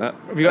things like that.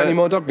 Have you got any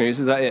more dog news?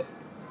 Is that it?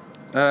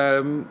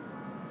 Um,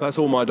 That's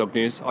all my dog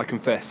news, I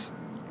confess.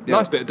 Yeah.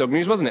 Nice bit of dog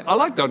news, wasn't it? I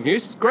like dog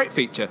news. Great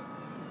feature.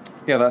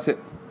 yeah, that's it.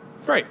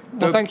 Great.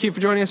 Well, Woof. thank you for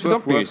joining us for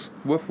Woof, dog news.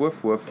 woof,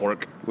 woof, woof.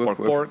 Bork, Woof, bork,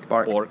 woof, bork,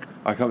 bark. bork.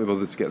 I can't be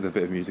bothered to get the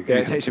bit of music. Yeah,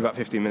 it takes you about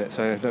 15 minutes,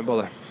 so don't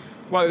bother.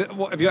 Well,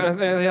 have you got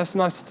anything else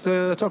nice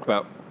to talk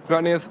about?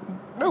 Got any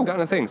got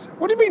any things?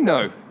 What do you mean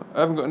no? I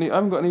haven't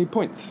got any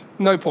points.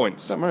 No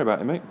points. Don't worry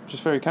about it, mate.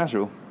 Just very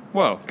casual.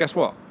 Well, guess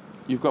what?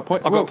 You've got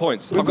points. I've got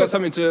points. I've got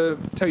something to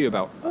tell you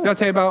about. Can I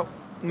tell you about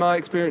my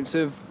experience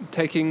of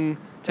taking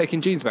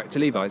jeans back to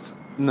Levi's?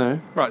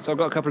 No. Right, so I've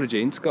got a couple of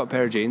jeans, got a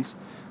pair of jeans,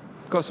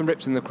 got some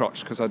rips in the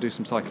crotch because I do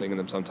some cycling in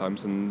them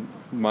sometimes, and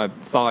my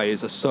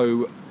thighs are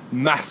so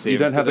massive. You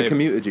don't have that the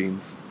commuter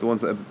jeans, the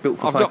ones that are built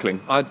for I've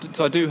cycling.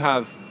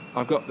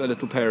 I've got a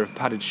little pair of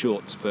padded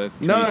shorts for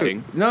No,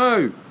 commuting.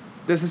 no.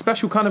 There's a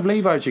special kind of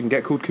Levi's you can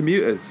get called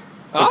commuters.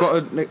 They've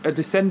got a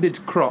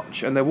descended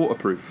crotch and they're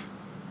waterproof.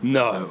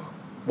 No.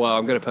 Well,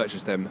 I'm going to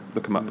purchase them.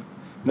 Look them up.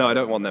 No, I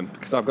don't want them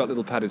because I've got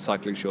little padded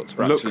cycling shorts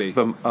for Look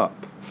them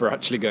up.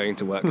 actually going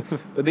to work.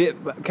 but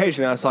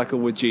occasionally I cycle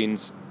with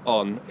jeans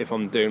on if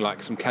I'm doing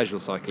like some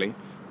casual cycling,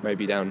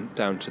 maybe down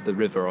to the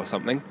river or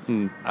something.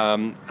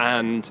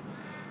 And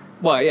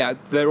well, yeah,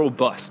 they're all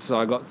bust. So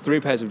I got 3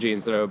 pairs of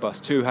jeans that are a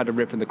bust. 2 had a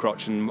rip in the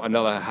crotch, and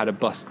another had a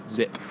bust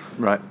zip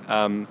Right.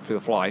 for the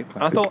fly. And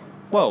I Classic. thought,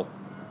 well,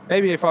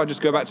 maybe if I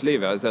just go back to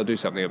Levi's, they'll do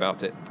something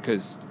about it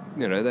because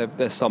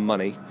there's some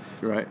money.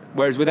 Right.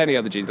 Whereas with any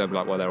other jeans, I'd be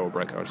like, well, they're all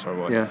broken. I'll just throw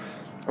them away. Yeah.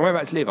 I went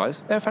back to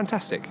Levi's. They're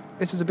fantastic.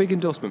 This is a big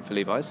endorsement for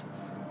Levi's.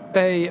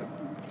 They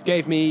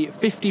gave me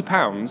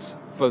 £50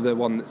 for the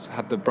one that's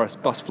had the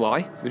bus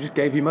fly. They just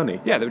gave you money.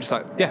 Yeah, they were just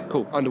like, yeah,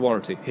 cool, under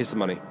warranty. Here's some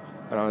money.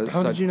 And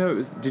How did you know it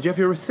was? Did you have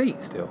your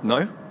receipt still?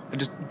 No, I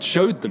just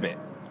showed them it.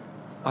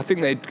 I think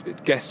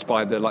they'd guessed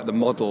by the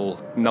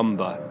model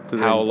number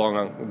how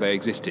long they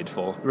existed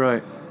for.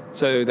 Right.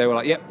 So they were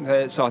like, yep.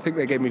 So I think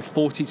they gave me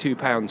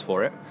 £42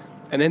 for it.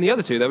 And then the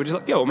other 2, they were just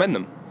like, yeah, we'll mend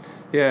them.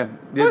 Yeah.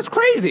 That's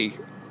crazy.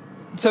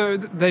 So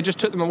they just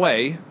took them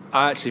away.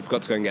 I actually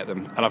forgot to go and get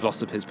them, and I've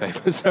lost a piece of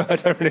paper, so I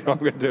don't really know what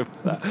I'm going to do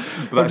about that.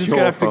 I'm that's just your going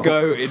to have to fault.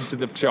 go into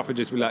the shop and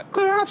just be like,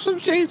 could I have some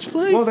jeans,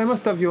 please? Well, they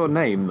must have your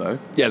name though.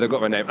 Yeah, they've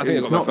got my name. I think they've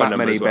It's got my not phone that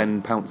number many as well.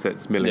 Ben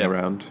Pouncets milling Yeah.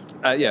 around.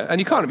 Yeah,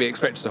 and you can't be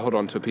expected to hold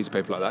on to a piece of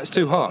paper like that. It's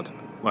too hard.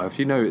 Well, if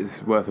you know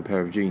it's worth a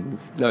pair of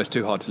jeans, No, it's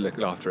too hard to look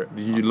after it.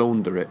 you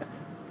launder it.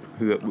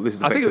 This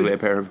is I think it effectively was- a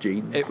pair of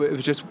jeans. It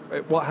was just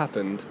what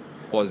happened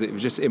was it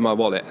was just in my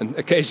wallet, and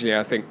occasionally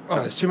I think, oh,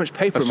 there's too much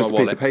paper That's in my just a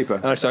wallet. piece of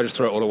paper. And so I just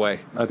throw it all away.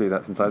 I do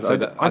that sometimes. So I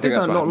that- did think that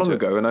that's what not happened long to it.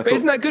 ago, and I But thought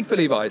isn't that good for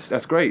Levi's?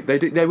 that's great.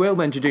 They will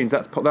lend you jeans.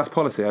 That's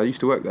policy. I used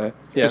to work there.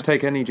 Yeah. Just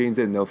take any jeans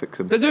in, they'll fix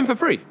them. They're doing for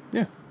free.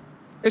 Yeah.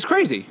 It's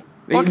crazy.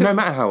 Why No could-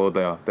 matter how old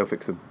they are, they'll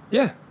fix them.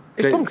 Yeah,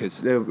 it's They-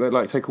 bonkers. They'll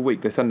like take a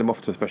week. They send them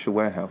off to a special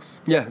warehouse.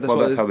 Yeah, that's well,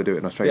 what that's it- how they do it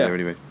in Australia yeah.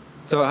 anyway.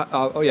 So,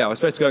 I was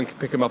supposed to go and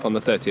pick them up on the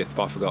 30th,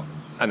 but I forgot.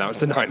 And now it's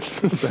the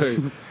 9th.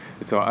 so,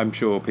 So I'm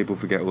sure people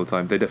forget all the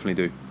time. They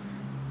definitely do.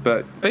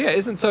 But but yeah,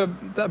 isn't so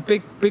that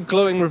big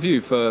glowing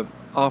review for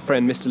our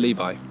friend Mr.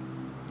 Levi.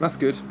 that's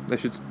good. They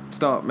should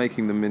start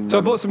making them in. So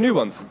I bought some new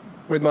ones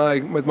with my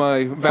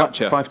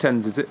voucher.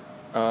 510s, is it?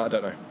 I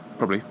don't know.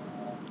 Probably.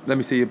 Let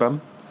me see your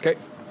bum. Okay.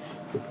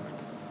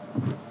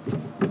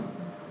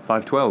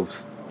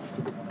 512s.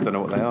 Don't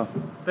know what they are.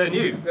 They're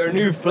new. They're a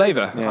new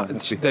flavour. Yeah,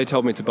 must be. They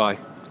told me to buy.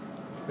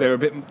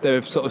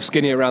 They're sort of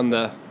skinny around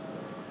the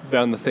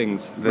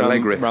things. The around,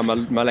 leg wrist.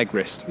 Around my leg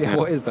wrist. Yeah.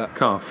 What is that?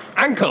 Calf.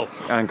 Ankle.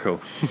 Ankle.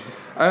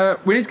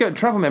 We need to get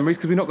travel memories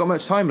because we've not got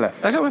much time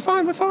left. Okay, we're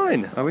fine. We're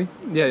fine. Are we?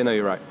 Yeah, no,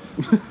 you're right.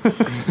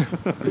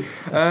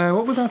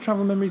 What was our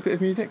travel memories bit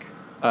of music?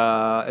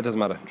 It doesn't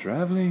matter.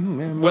 Travelling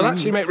memories. We'll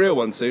actually make real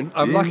ones soon.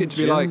 I'd in like it to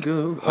be like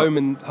jungle.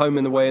 Home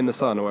and Away in the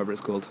Sun or whatever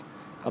it's called.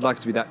 I'd like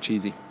it to be that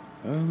cheesy.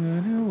 I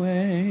went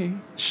away.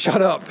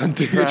 Shut up and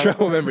do your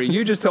travel memory.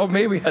 You just told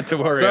me we had to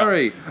worry.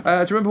 Sorry. Do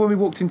you remember when we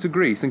walked into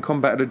Greece and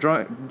combated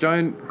a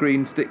giant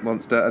green stick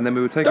monster, and then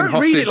we were taken Don't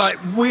hostage? read it like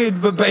weird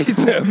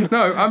verbatim.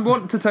 No, I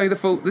want to tell you the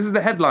full. This is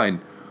the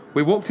headline.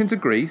 We walked into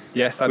Greece.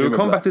 Yes, I We do were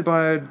remember combated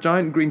by a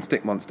giant green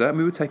stick monster, and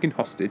we were taken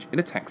hostage in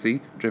a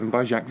taxi driven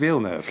by Jacques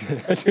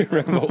Villeneuve. I do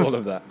remember all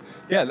of that.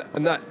 Yeah,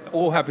 and that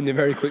all happened in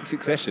very quick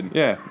succession.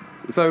 Yeah.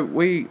 So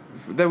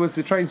there was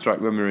a train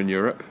strike when we were in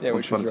Europe. Yeah,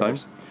 once which was upon a time.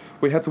 rubbish.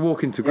 We had to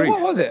walk into Yeah, Greece.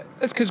 what was it?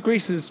 That's because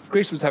Greece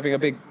was having a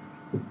big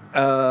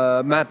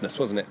madness,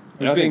 wasn't it?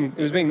 It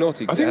was being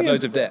naughty because it had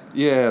loads of debt.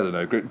 Yeah, I don't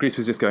know. Greece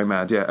was just going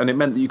mad, yeah. And it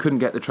meant that you couldn't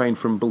get the train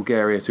from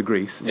Bulgaria to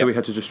Greece, so Yeah. we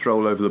had to just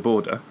stroll over the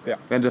border. Yeah.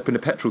 We ended up in a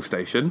petrol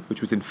station,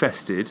 which was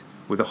infested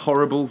with a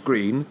horrible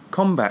green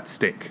combat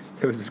stick.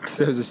 There was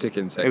a stick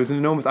insect. It was an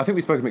enormous... I think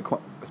we spoke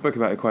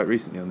about it quite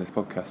recently on this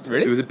podcast.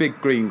 Really? It was a big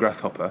green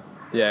grasshopper.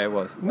 Yeah, it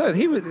was. No,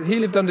 he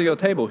lived under your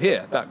table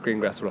here. That green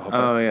grasshopper.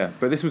 Oh, yeah.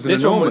 But this was an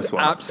This one enormous was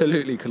one.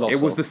 absolutely colossal.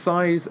 It was the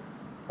size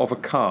of a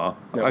car.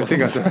 No, I it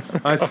think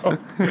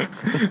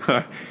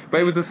but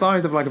it was the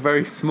size of like a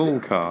very small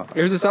car.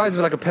 It was the size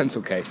of like a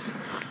pencil case.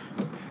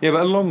 Yeah,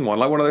 but a long one,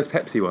 like one of those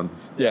Pepsi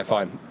ones. Yeah,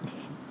 fine.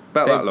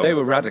 About that long. They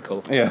were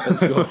radical. Yeah. At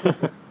school.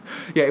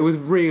 Yeah, it was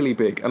really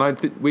big, and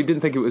we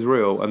didn't think it was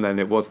real, and then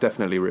it was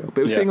definitely real. But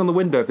it was Yeah. sitting on the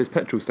window of this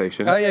petrol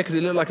station. Oh yeah, because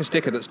it looked like a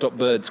sticker that stopped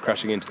birds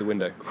crashing into the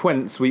window.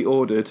 Whence we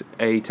ordered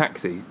a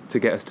taxi to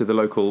get us to the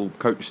local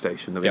coach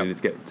station that we Yep. needed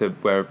to get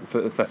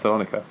to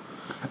Thessalonica.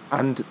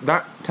 And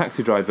that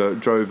taxi driver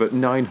drove at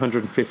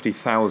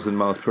 950,000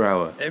 miles per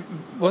hour.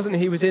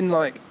 He was in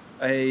like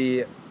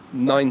a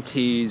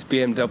 90s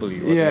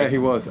BMW, wasn't Yeah, he? he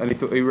was, and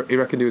he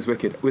reckoned he was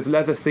wicked with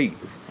leather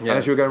seats. Yeah. And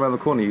as you were going around the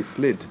corner, you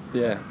slid.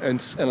 Yeah,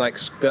 and like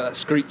that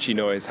screechy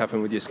noise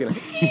happened with your skin.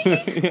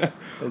 Yeah.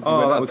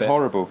 Oh, that was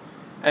horrible.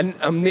 And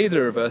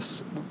neither of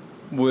us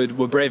were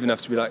brave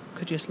enough to be like,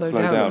 could you slow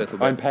down a little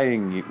bit?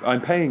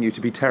 I'm paying you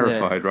to be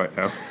terrified right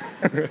now.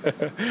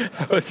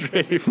 That was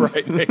really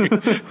frightening.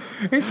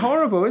 It's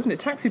horrible, isn't it?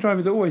 Taxi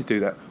drivers always do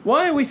that.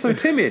 Why are we so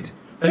timid?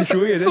 It's Just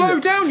weird, slow isn't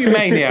it? down, you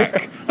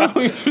maniac!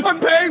 I'm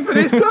paying for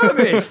this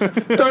service.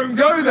 Don't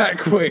go that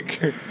quick.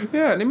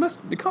 Yeah, and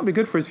it can't be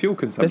good for his fuel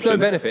consumption. There's no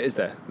benefit, is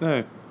there?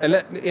 No.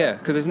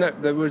 Because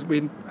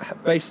we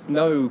based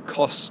no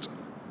cost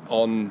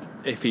on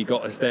if he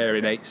got us there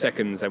in 8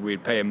 seconds, then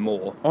we'd pay him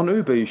more. On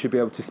Uber, you should be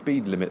able to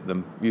speed limit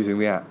them using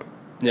the app.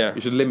 Yeah,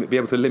 You should be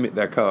able to limit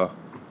their car.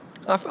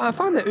 I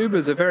find that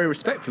Ubers are very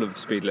respectful of the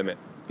speed limit.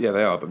 Yeah,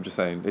 they are, but I'm just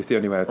saying, it's the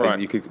only way I think Right.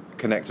 you could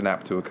connect an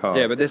app to a car.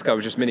 Yeah, but this guy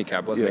was just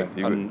minicab, wasn't Yeah,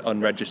 he? he would-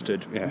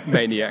 Unregistered Yeah.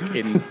 maniac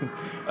in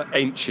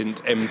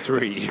ancient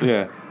M3.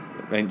 Yeah.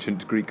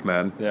 Ancient Greek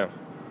man. Yeah.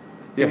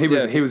 Yeah, he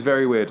Yeah. was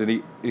very weird,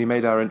 and he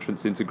made our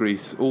entrance into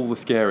Greece all the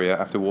scarier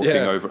after walking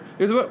Yeah. over.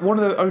 It was one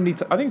of the only.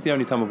 I think it's the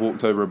only time I've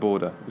walked over a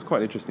border. It was quite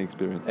an interesting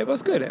experience. It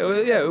was good.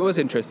 It was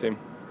interesting.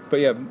 But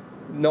yeah,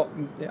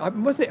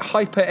 wasn't it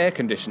hyper air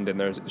conditioned in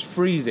there? It was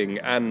freezing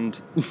and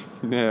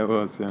Yeah, it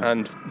was.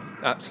 Yeah,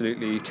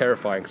 absolutely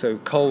terrifying. So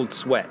cold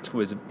sweat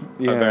was a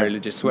yeah, very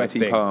legitimate sweaty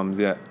thing. palms.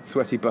 Yeah,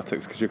 sweaty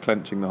buttocks because you're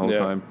clenching the whole Yeah.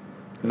 time.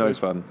 It No was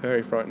fun.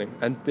 Very frightening.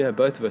 And yeah,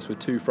 both of us were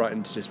too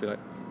frightened to just be like,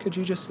 could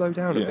you just slow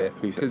down a Yeah, bit?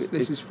 please. Because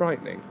this is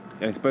frightening.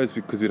 I suppose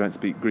because we don't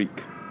speak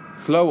Greek.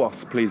 Slow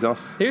us, please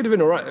us. He would have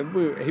been all right.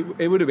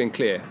 It would have been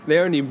clear. The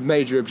only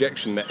major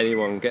objection that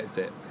anyone gets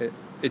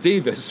it's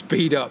either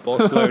speed up or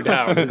slow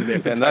down, isn't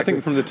it? And I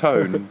think from the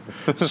tone,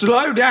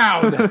 slow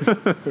down.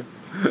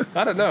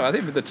 I don't know. I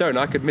think with the tone,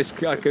 I could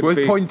we're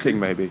be pointing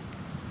maybe.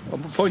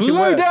 pointing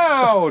Slow where?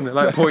 down,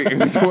 like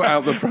pointing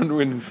out the front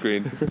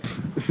windscreen.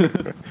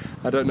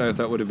 I don't know if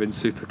that would have been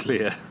super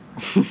clear.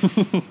 Do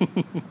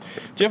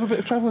you have a bit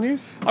of travel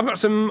news? I've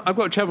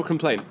got a travel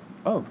complaint.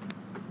 Oh,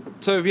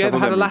 So have you ever Travel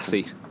had a memory.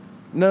 lassie?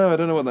 no, I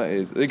don't know what that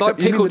is. It's like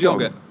pickled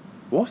yogurt.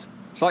 What?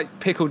 It's like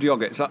pickled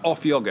yogurt. It's like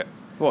off yogurt.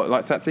 What,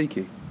 like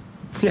tzatziki?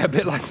 Yeah, a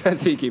bit like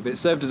tzatziki, but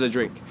it's served as a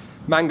drink.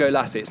 Mango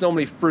lassi. It's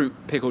normally fruit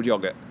pickled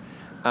yogurt,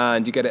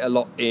 and you get it a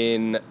lot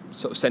in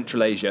sort of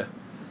Central Asia,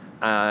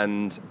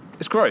 and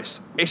it's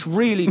gross. It's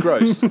really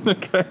gross.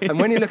 Okay. And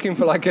when you're looking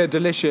for like a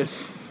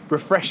delicious,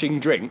 refreshing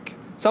drink,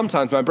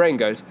 sometimes my brain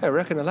goes, "Hey, I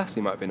reckon a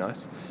lassi might be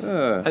nice."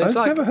 And it's I've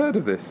like never heard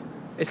of this.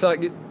 it's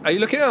like, are you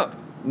looking it up?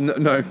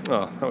 No.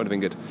 Oh, that would have been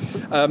good.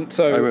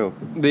 So I will.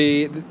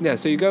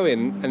 So you go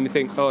in and you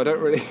think, oh, I don't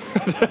really.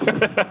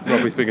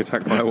 Robbie's being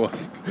attacked by a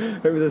wasp.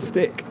 It was a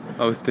stick.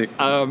 Oh, stick.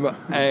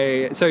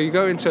 So you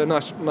go into a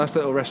nice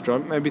little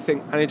restaurant, maybe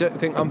think, and you don't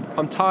think,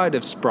 I'm tired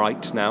of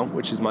Sprite now,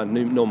 which is my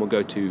normal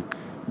go-to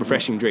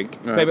refreshing drink.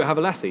 Right. Maybe I'll have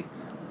a lassi,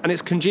 and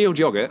it's congealed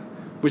yogurt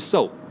with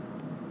salt.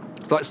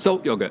 It's like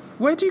salt yogurt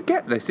Where do you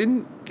get this?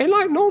 In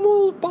like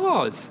normal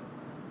bars.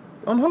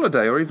 on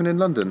holiday or even in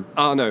London?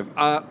 Oh no,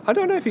 I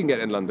don't know if you can get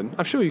it in London.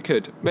 I'm sure you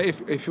could, but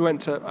if you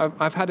went to,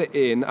 I had it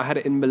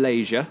in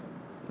Malaysia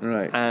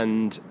Right.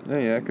 and Oh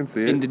yeah, I can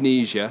see it.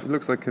 Indonesia. It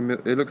looks like a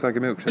milkshake. It looks like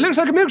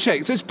a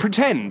milkshake, so it's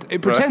pretend.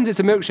 It pretends it's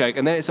a milkshake,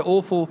 and then it's an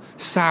awful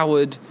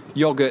soured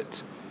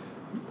yogurt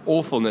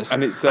awfulness.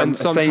 And it's a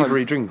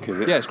savoury drink, is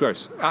it? Yeah, it's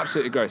gross.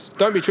 Absolutely gross.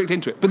 Don't be tricked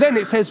into it. But then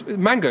it says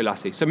mango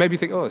lassi, so maybe you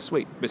think, oh, it's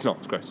sweet. But it's not.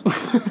 It's gross.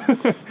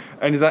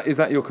 And is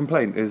that your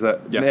complaint? Is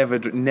that Yeah. never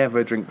drink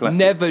lassi?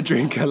 Never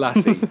drink a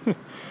lassi.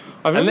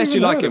 I've never Unless you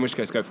even like heard it, in of- which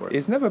case, go for it.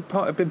 It's never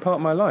been part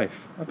of my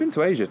life. I've been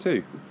to Asia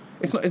too.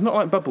 It's not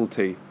like bubble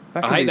tea.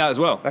 That I can hate be that as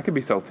well. That could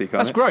be salty, can't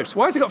That's it? gross.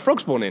 Why has it got frog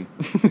spawn in?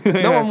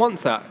 No one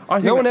wants that. I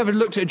think No one that- ever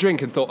looked at a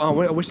drink and thought, oh,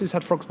 I wish this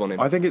had frog spawn in.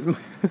 I think it's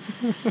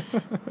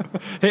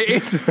It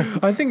is.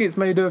 I think it's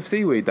made of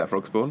seaweed, that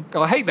frog spawn.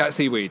 Oh, I hate that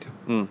seaweed.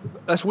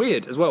 That's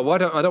weird as well. I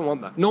don't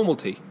want that. Normal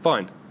tea,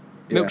 fine.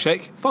 Yeah.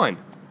 Milkshake, fine.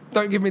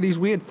 Don't give me these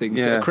weird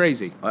things that are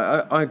crazy.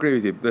 I agree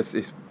with you.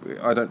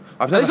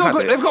 I've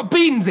never They've got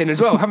beans in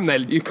as well, haven't they?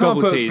 You can't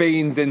Bubble put teas.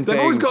 beans in They've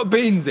always things. got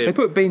beans in. They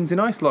put beans in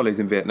ice lollies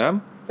in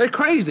Vietnam. They're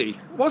crazy.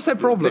 What's their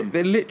problem?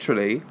 They're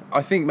literally,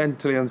 I think,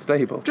 mentally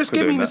unstable. Just for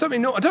give doing me that.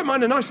 something. I don't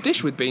mind a nice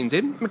dish with beans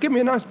in. Give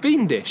me a nice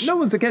bean dish. No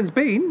one's against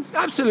beans.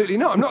 Absolutely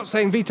not. I'm not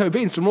saying veto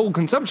beans from all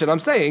consumption. I'm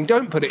saying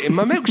don't put it in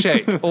my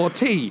milkshake or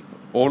tea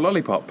Or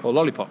lollipop. or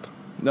lollipop.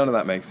 None of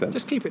that makes sense.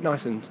 Just keep it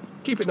nice and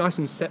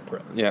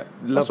separate. Yeah,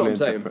 That's what lovely I'm and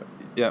saying. separate.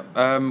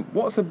 Yeah.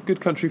 What's a good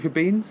country for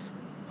beans?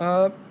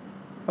 I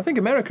think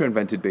America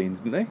invented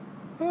beans, didn't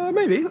they?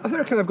 Maybe. I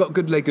reckon I've got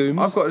good legumes.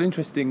 I've got an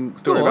interesting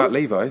story Go on. about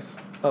Levi's.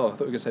 Oh, I thought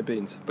we were going to say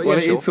beans. But Well,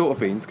 yeah, it sure. is sort of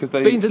beans because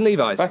they Beans and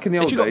Levi's. Back in the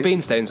old if you've got days-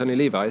 bean stains on your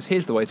Levi's,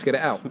 here's the way to get it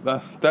out.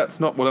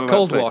 That's not what I'm about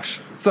Cold to say. wash.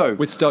 So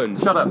With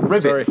stones. shut up.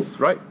 It's Rivets,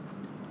 right?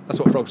 That's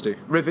what frogs do.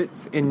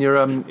 Rivets in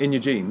your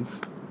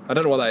jeans. I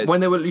don't know what that is.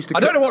 When they were used to.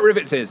 I don't know what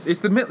rivets is. It's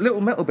the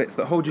little metal bits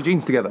that hold your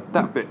jeans together.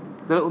 That bit.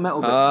 The little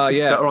metal bits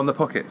yeah. that are on the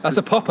pockets. That's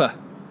a popper.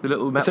 the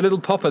little metal. It's a little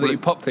popper that Well, you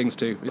pop things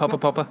to. Popper,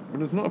 not- popper.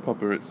 Well, it's not a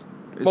popper. It's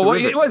Well, a what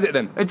rivet. is it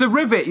then? It's a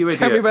rivet, you idiot.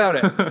 Tell me about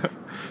it.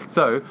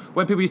 So,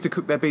 when people used to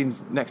cook their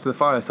beans next to the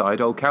fireside,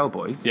 old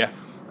cowboys. Yeah.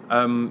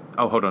 Oh,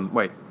 hold on,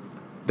 wait.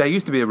 There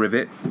used to be a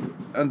rivet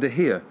under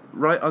here,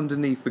 right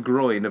underneath the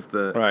groin of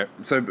the. Right.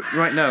 So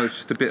right now it's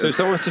just a bit. So of, if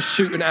someone was to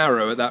shoot an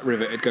arrow at that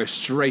rivet, it'd go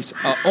straight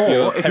up Or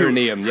your if you-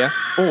 perineum, yeah?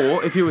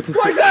 Or if you were to.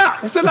 What is that?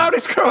 It's the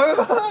loudest crow I've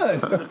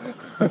ever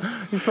heard.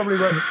 He's probably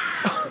right.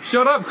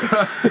 Shut up,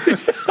 Crash.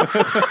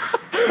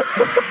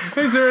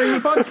 He's doing a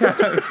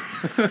podcast.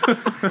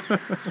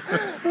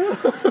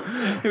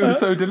 It was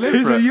so deliberate.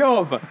 He's a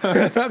yob.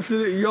 An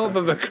absolute yob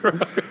of a crow.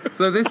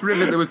 So this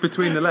rivet that was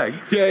between the legs,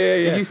 Yeah.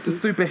 it used to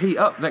superheat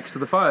up next to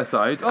the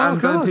fireside Oh,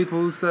 and burn God.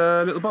 people's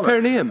little bollocks.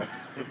 Perineum.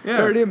 Yeah.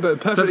 Perineum burn.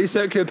 Perfectly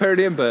circular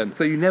perineum burn.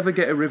 So you never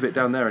get a rivet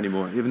down there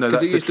anymore, even though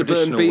that's Because it the used to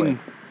burn traditional way.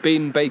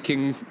 bean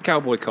baking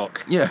cowboy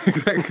cock. Yeah,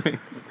 exactly.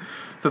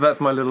 So that's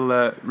my little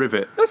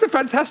rivet. That's a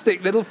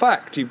fantastic little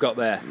fact you've got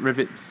there.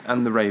 Rivets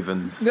and the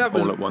ravens That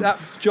was all at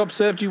once. that job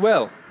served you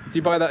well. Did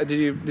you buy that? Did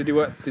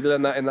you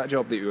learn that in that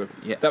job that you were?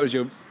 Yeah. That was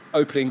your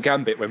opening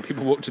gambit when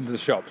people walked into the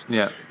shops.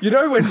 Yeah. You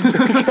know when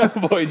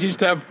cowboys used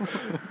to have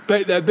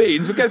bake their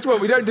beans? Well, guess what?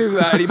 We don't do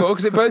that anymore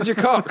because it burns your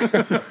cock. Do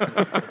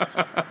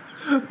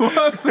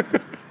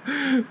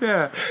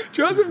Yeah.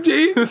 you want some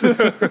jeans?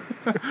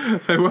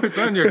 They won't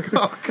burn your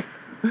cock.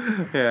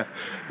 Yeah.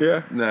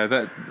 Yeah. No,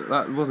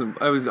 that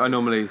wasn't. I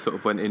normally sort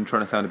of went in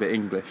trying to sound a bit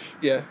English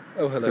Yeah.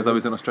 Oh, hello. because I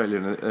was in Australia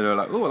and they were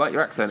like, "Oh, I like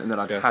your accent," and then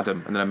I Yeah. had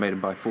them, and then I made them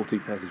buy 40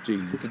 pairs of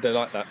jeans. Did they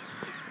like that?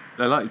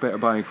 They liked better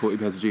buying 40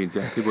 pairs of jeans.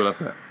 Yeah, people love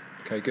that.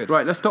 Okay, good.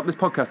 Right, let's stop this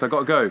podcast. I got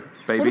to go,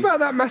 baby. What about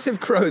that massive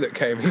crow that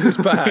came? He was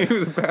bad. It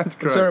was a bad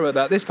crow. I'm sorry about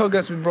that. This podcast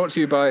has been brought to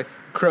you by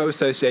Crow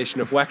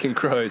Association of Whacking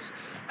Crows.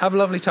 Have a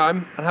lovely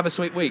time and have a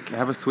sweet week.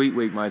 Have a sweet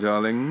week, my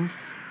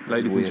darlings,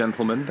 ladies and Weird.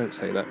 gentlemen. Don't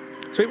say that.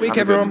 Sweet week,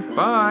 Have a good everyone.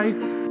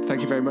 one. Bye.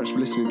 Thank you very much for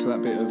listening to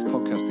that bit of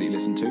podcast that you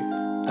listened to.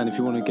 And if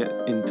you want to get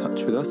in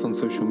touch with us on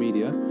social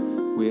media,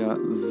 we are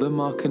The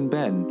Mark and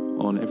Ben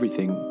on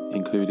everything,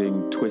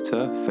 including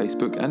Twitter,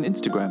 Facebook, and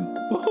Instagram.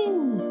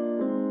 Woohoo!